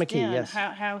 Yes, Dan McKee, Dan, yes.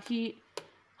 How he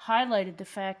highlighted the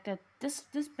fact that this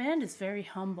band is very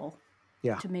humble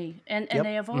to me, and Yep.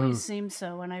 they have always seemed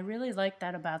so, and I really like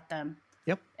that about them.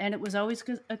 Yep. And it was always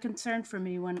a concern for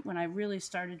me when I really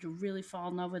started to really fall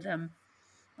in love with them.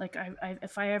 Like I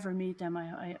if I ever meet them,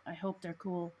 I hope they're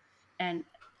cool, and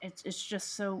it's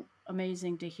just so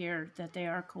amazing to hear that they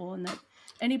are cool, and that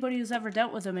anybody who's ever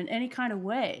dealt with them in any kind of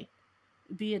way,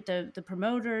 be it the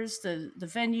promoters, the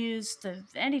venues,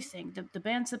 anything, the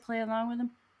bands that play along with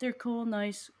them, they're cool,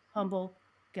 nice, humble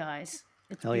guys.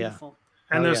 It's Hell yeah. beautiful.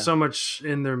 And Oh, there's yeah. so much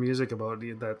in their music about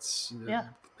it that's Yeah.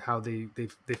 how they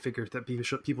figure that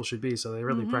people should be. So they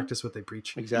really practice what they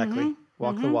preach. Exactly.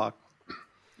 Walk the walk.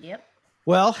 Yep.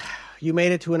 Well, you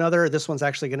made it to another. This one's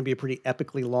actually going to be a pretty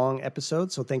epically long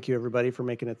episode. So thank you, everybody, for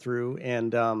making it through.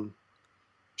 And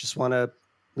just want to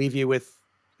leave you with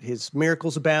his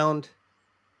miracles abound,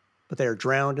 but they are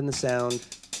drowned in the sound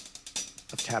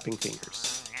of tapping fingers.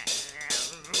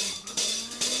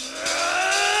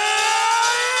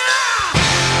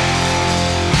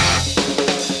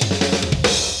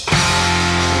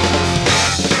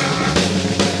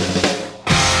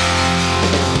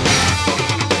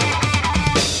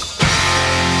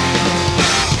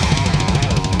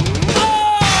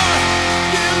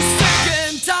 You sick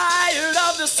and tired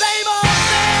of the same old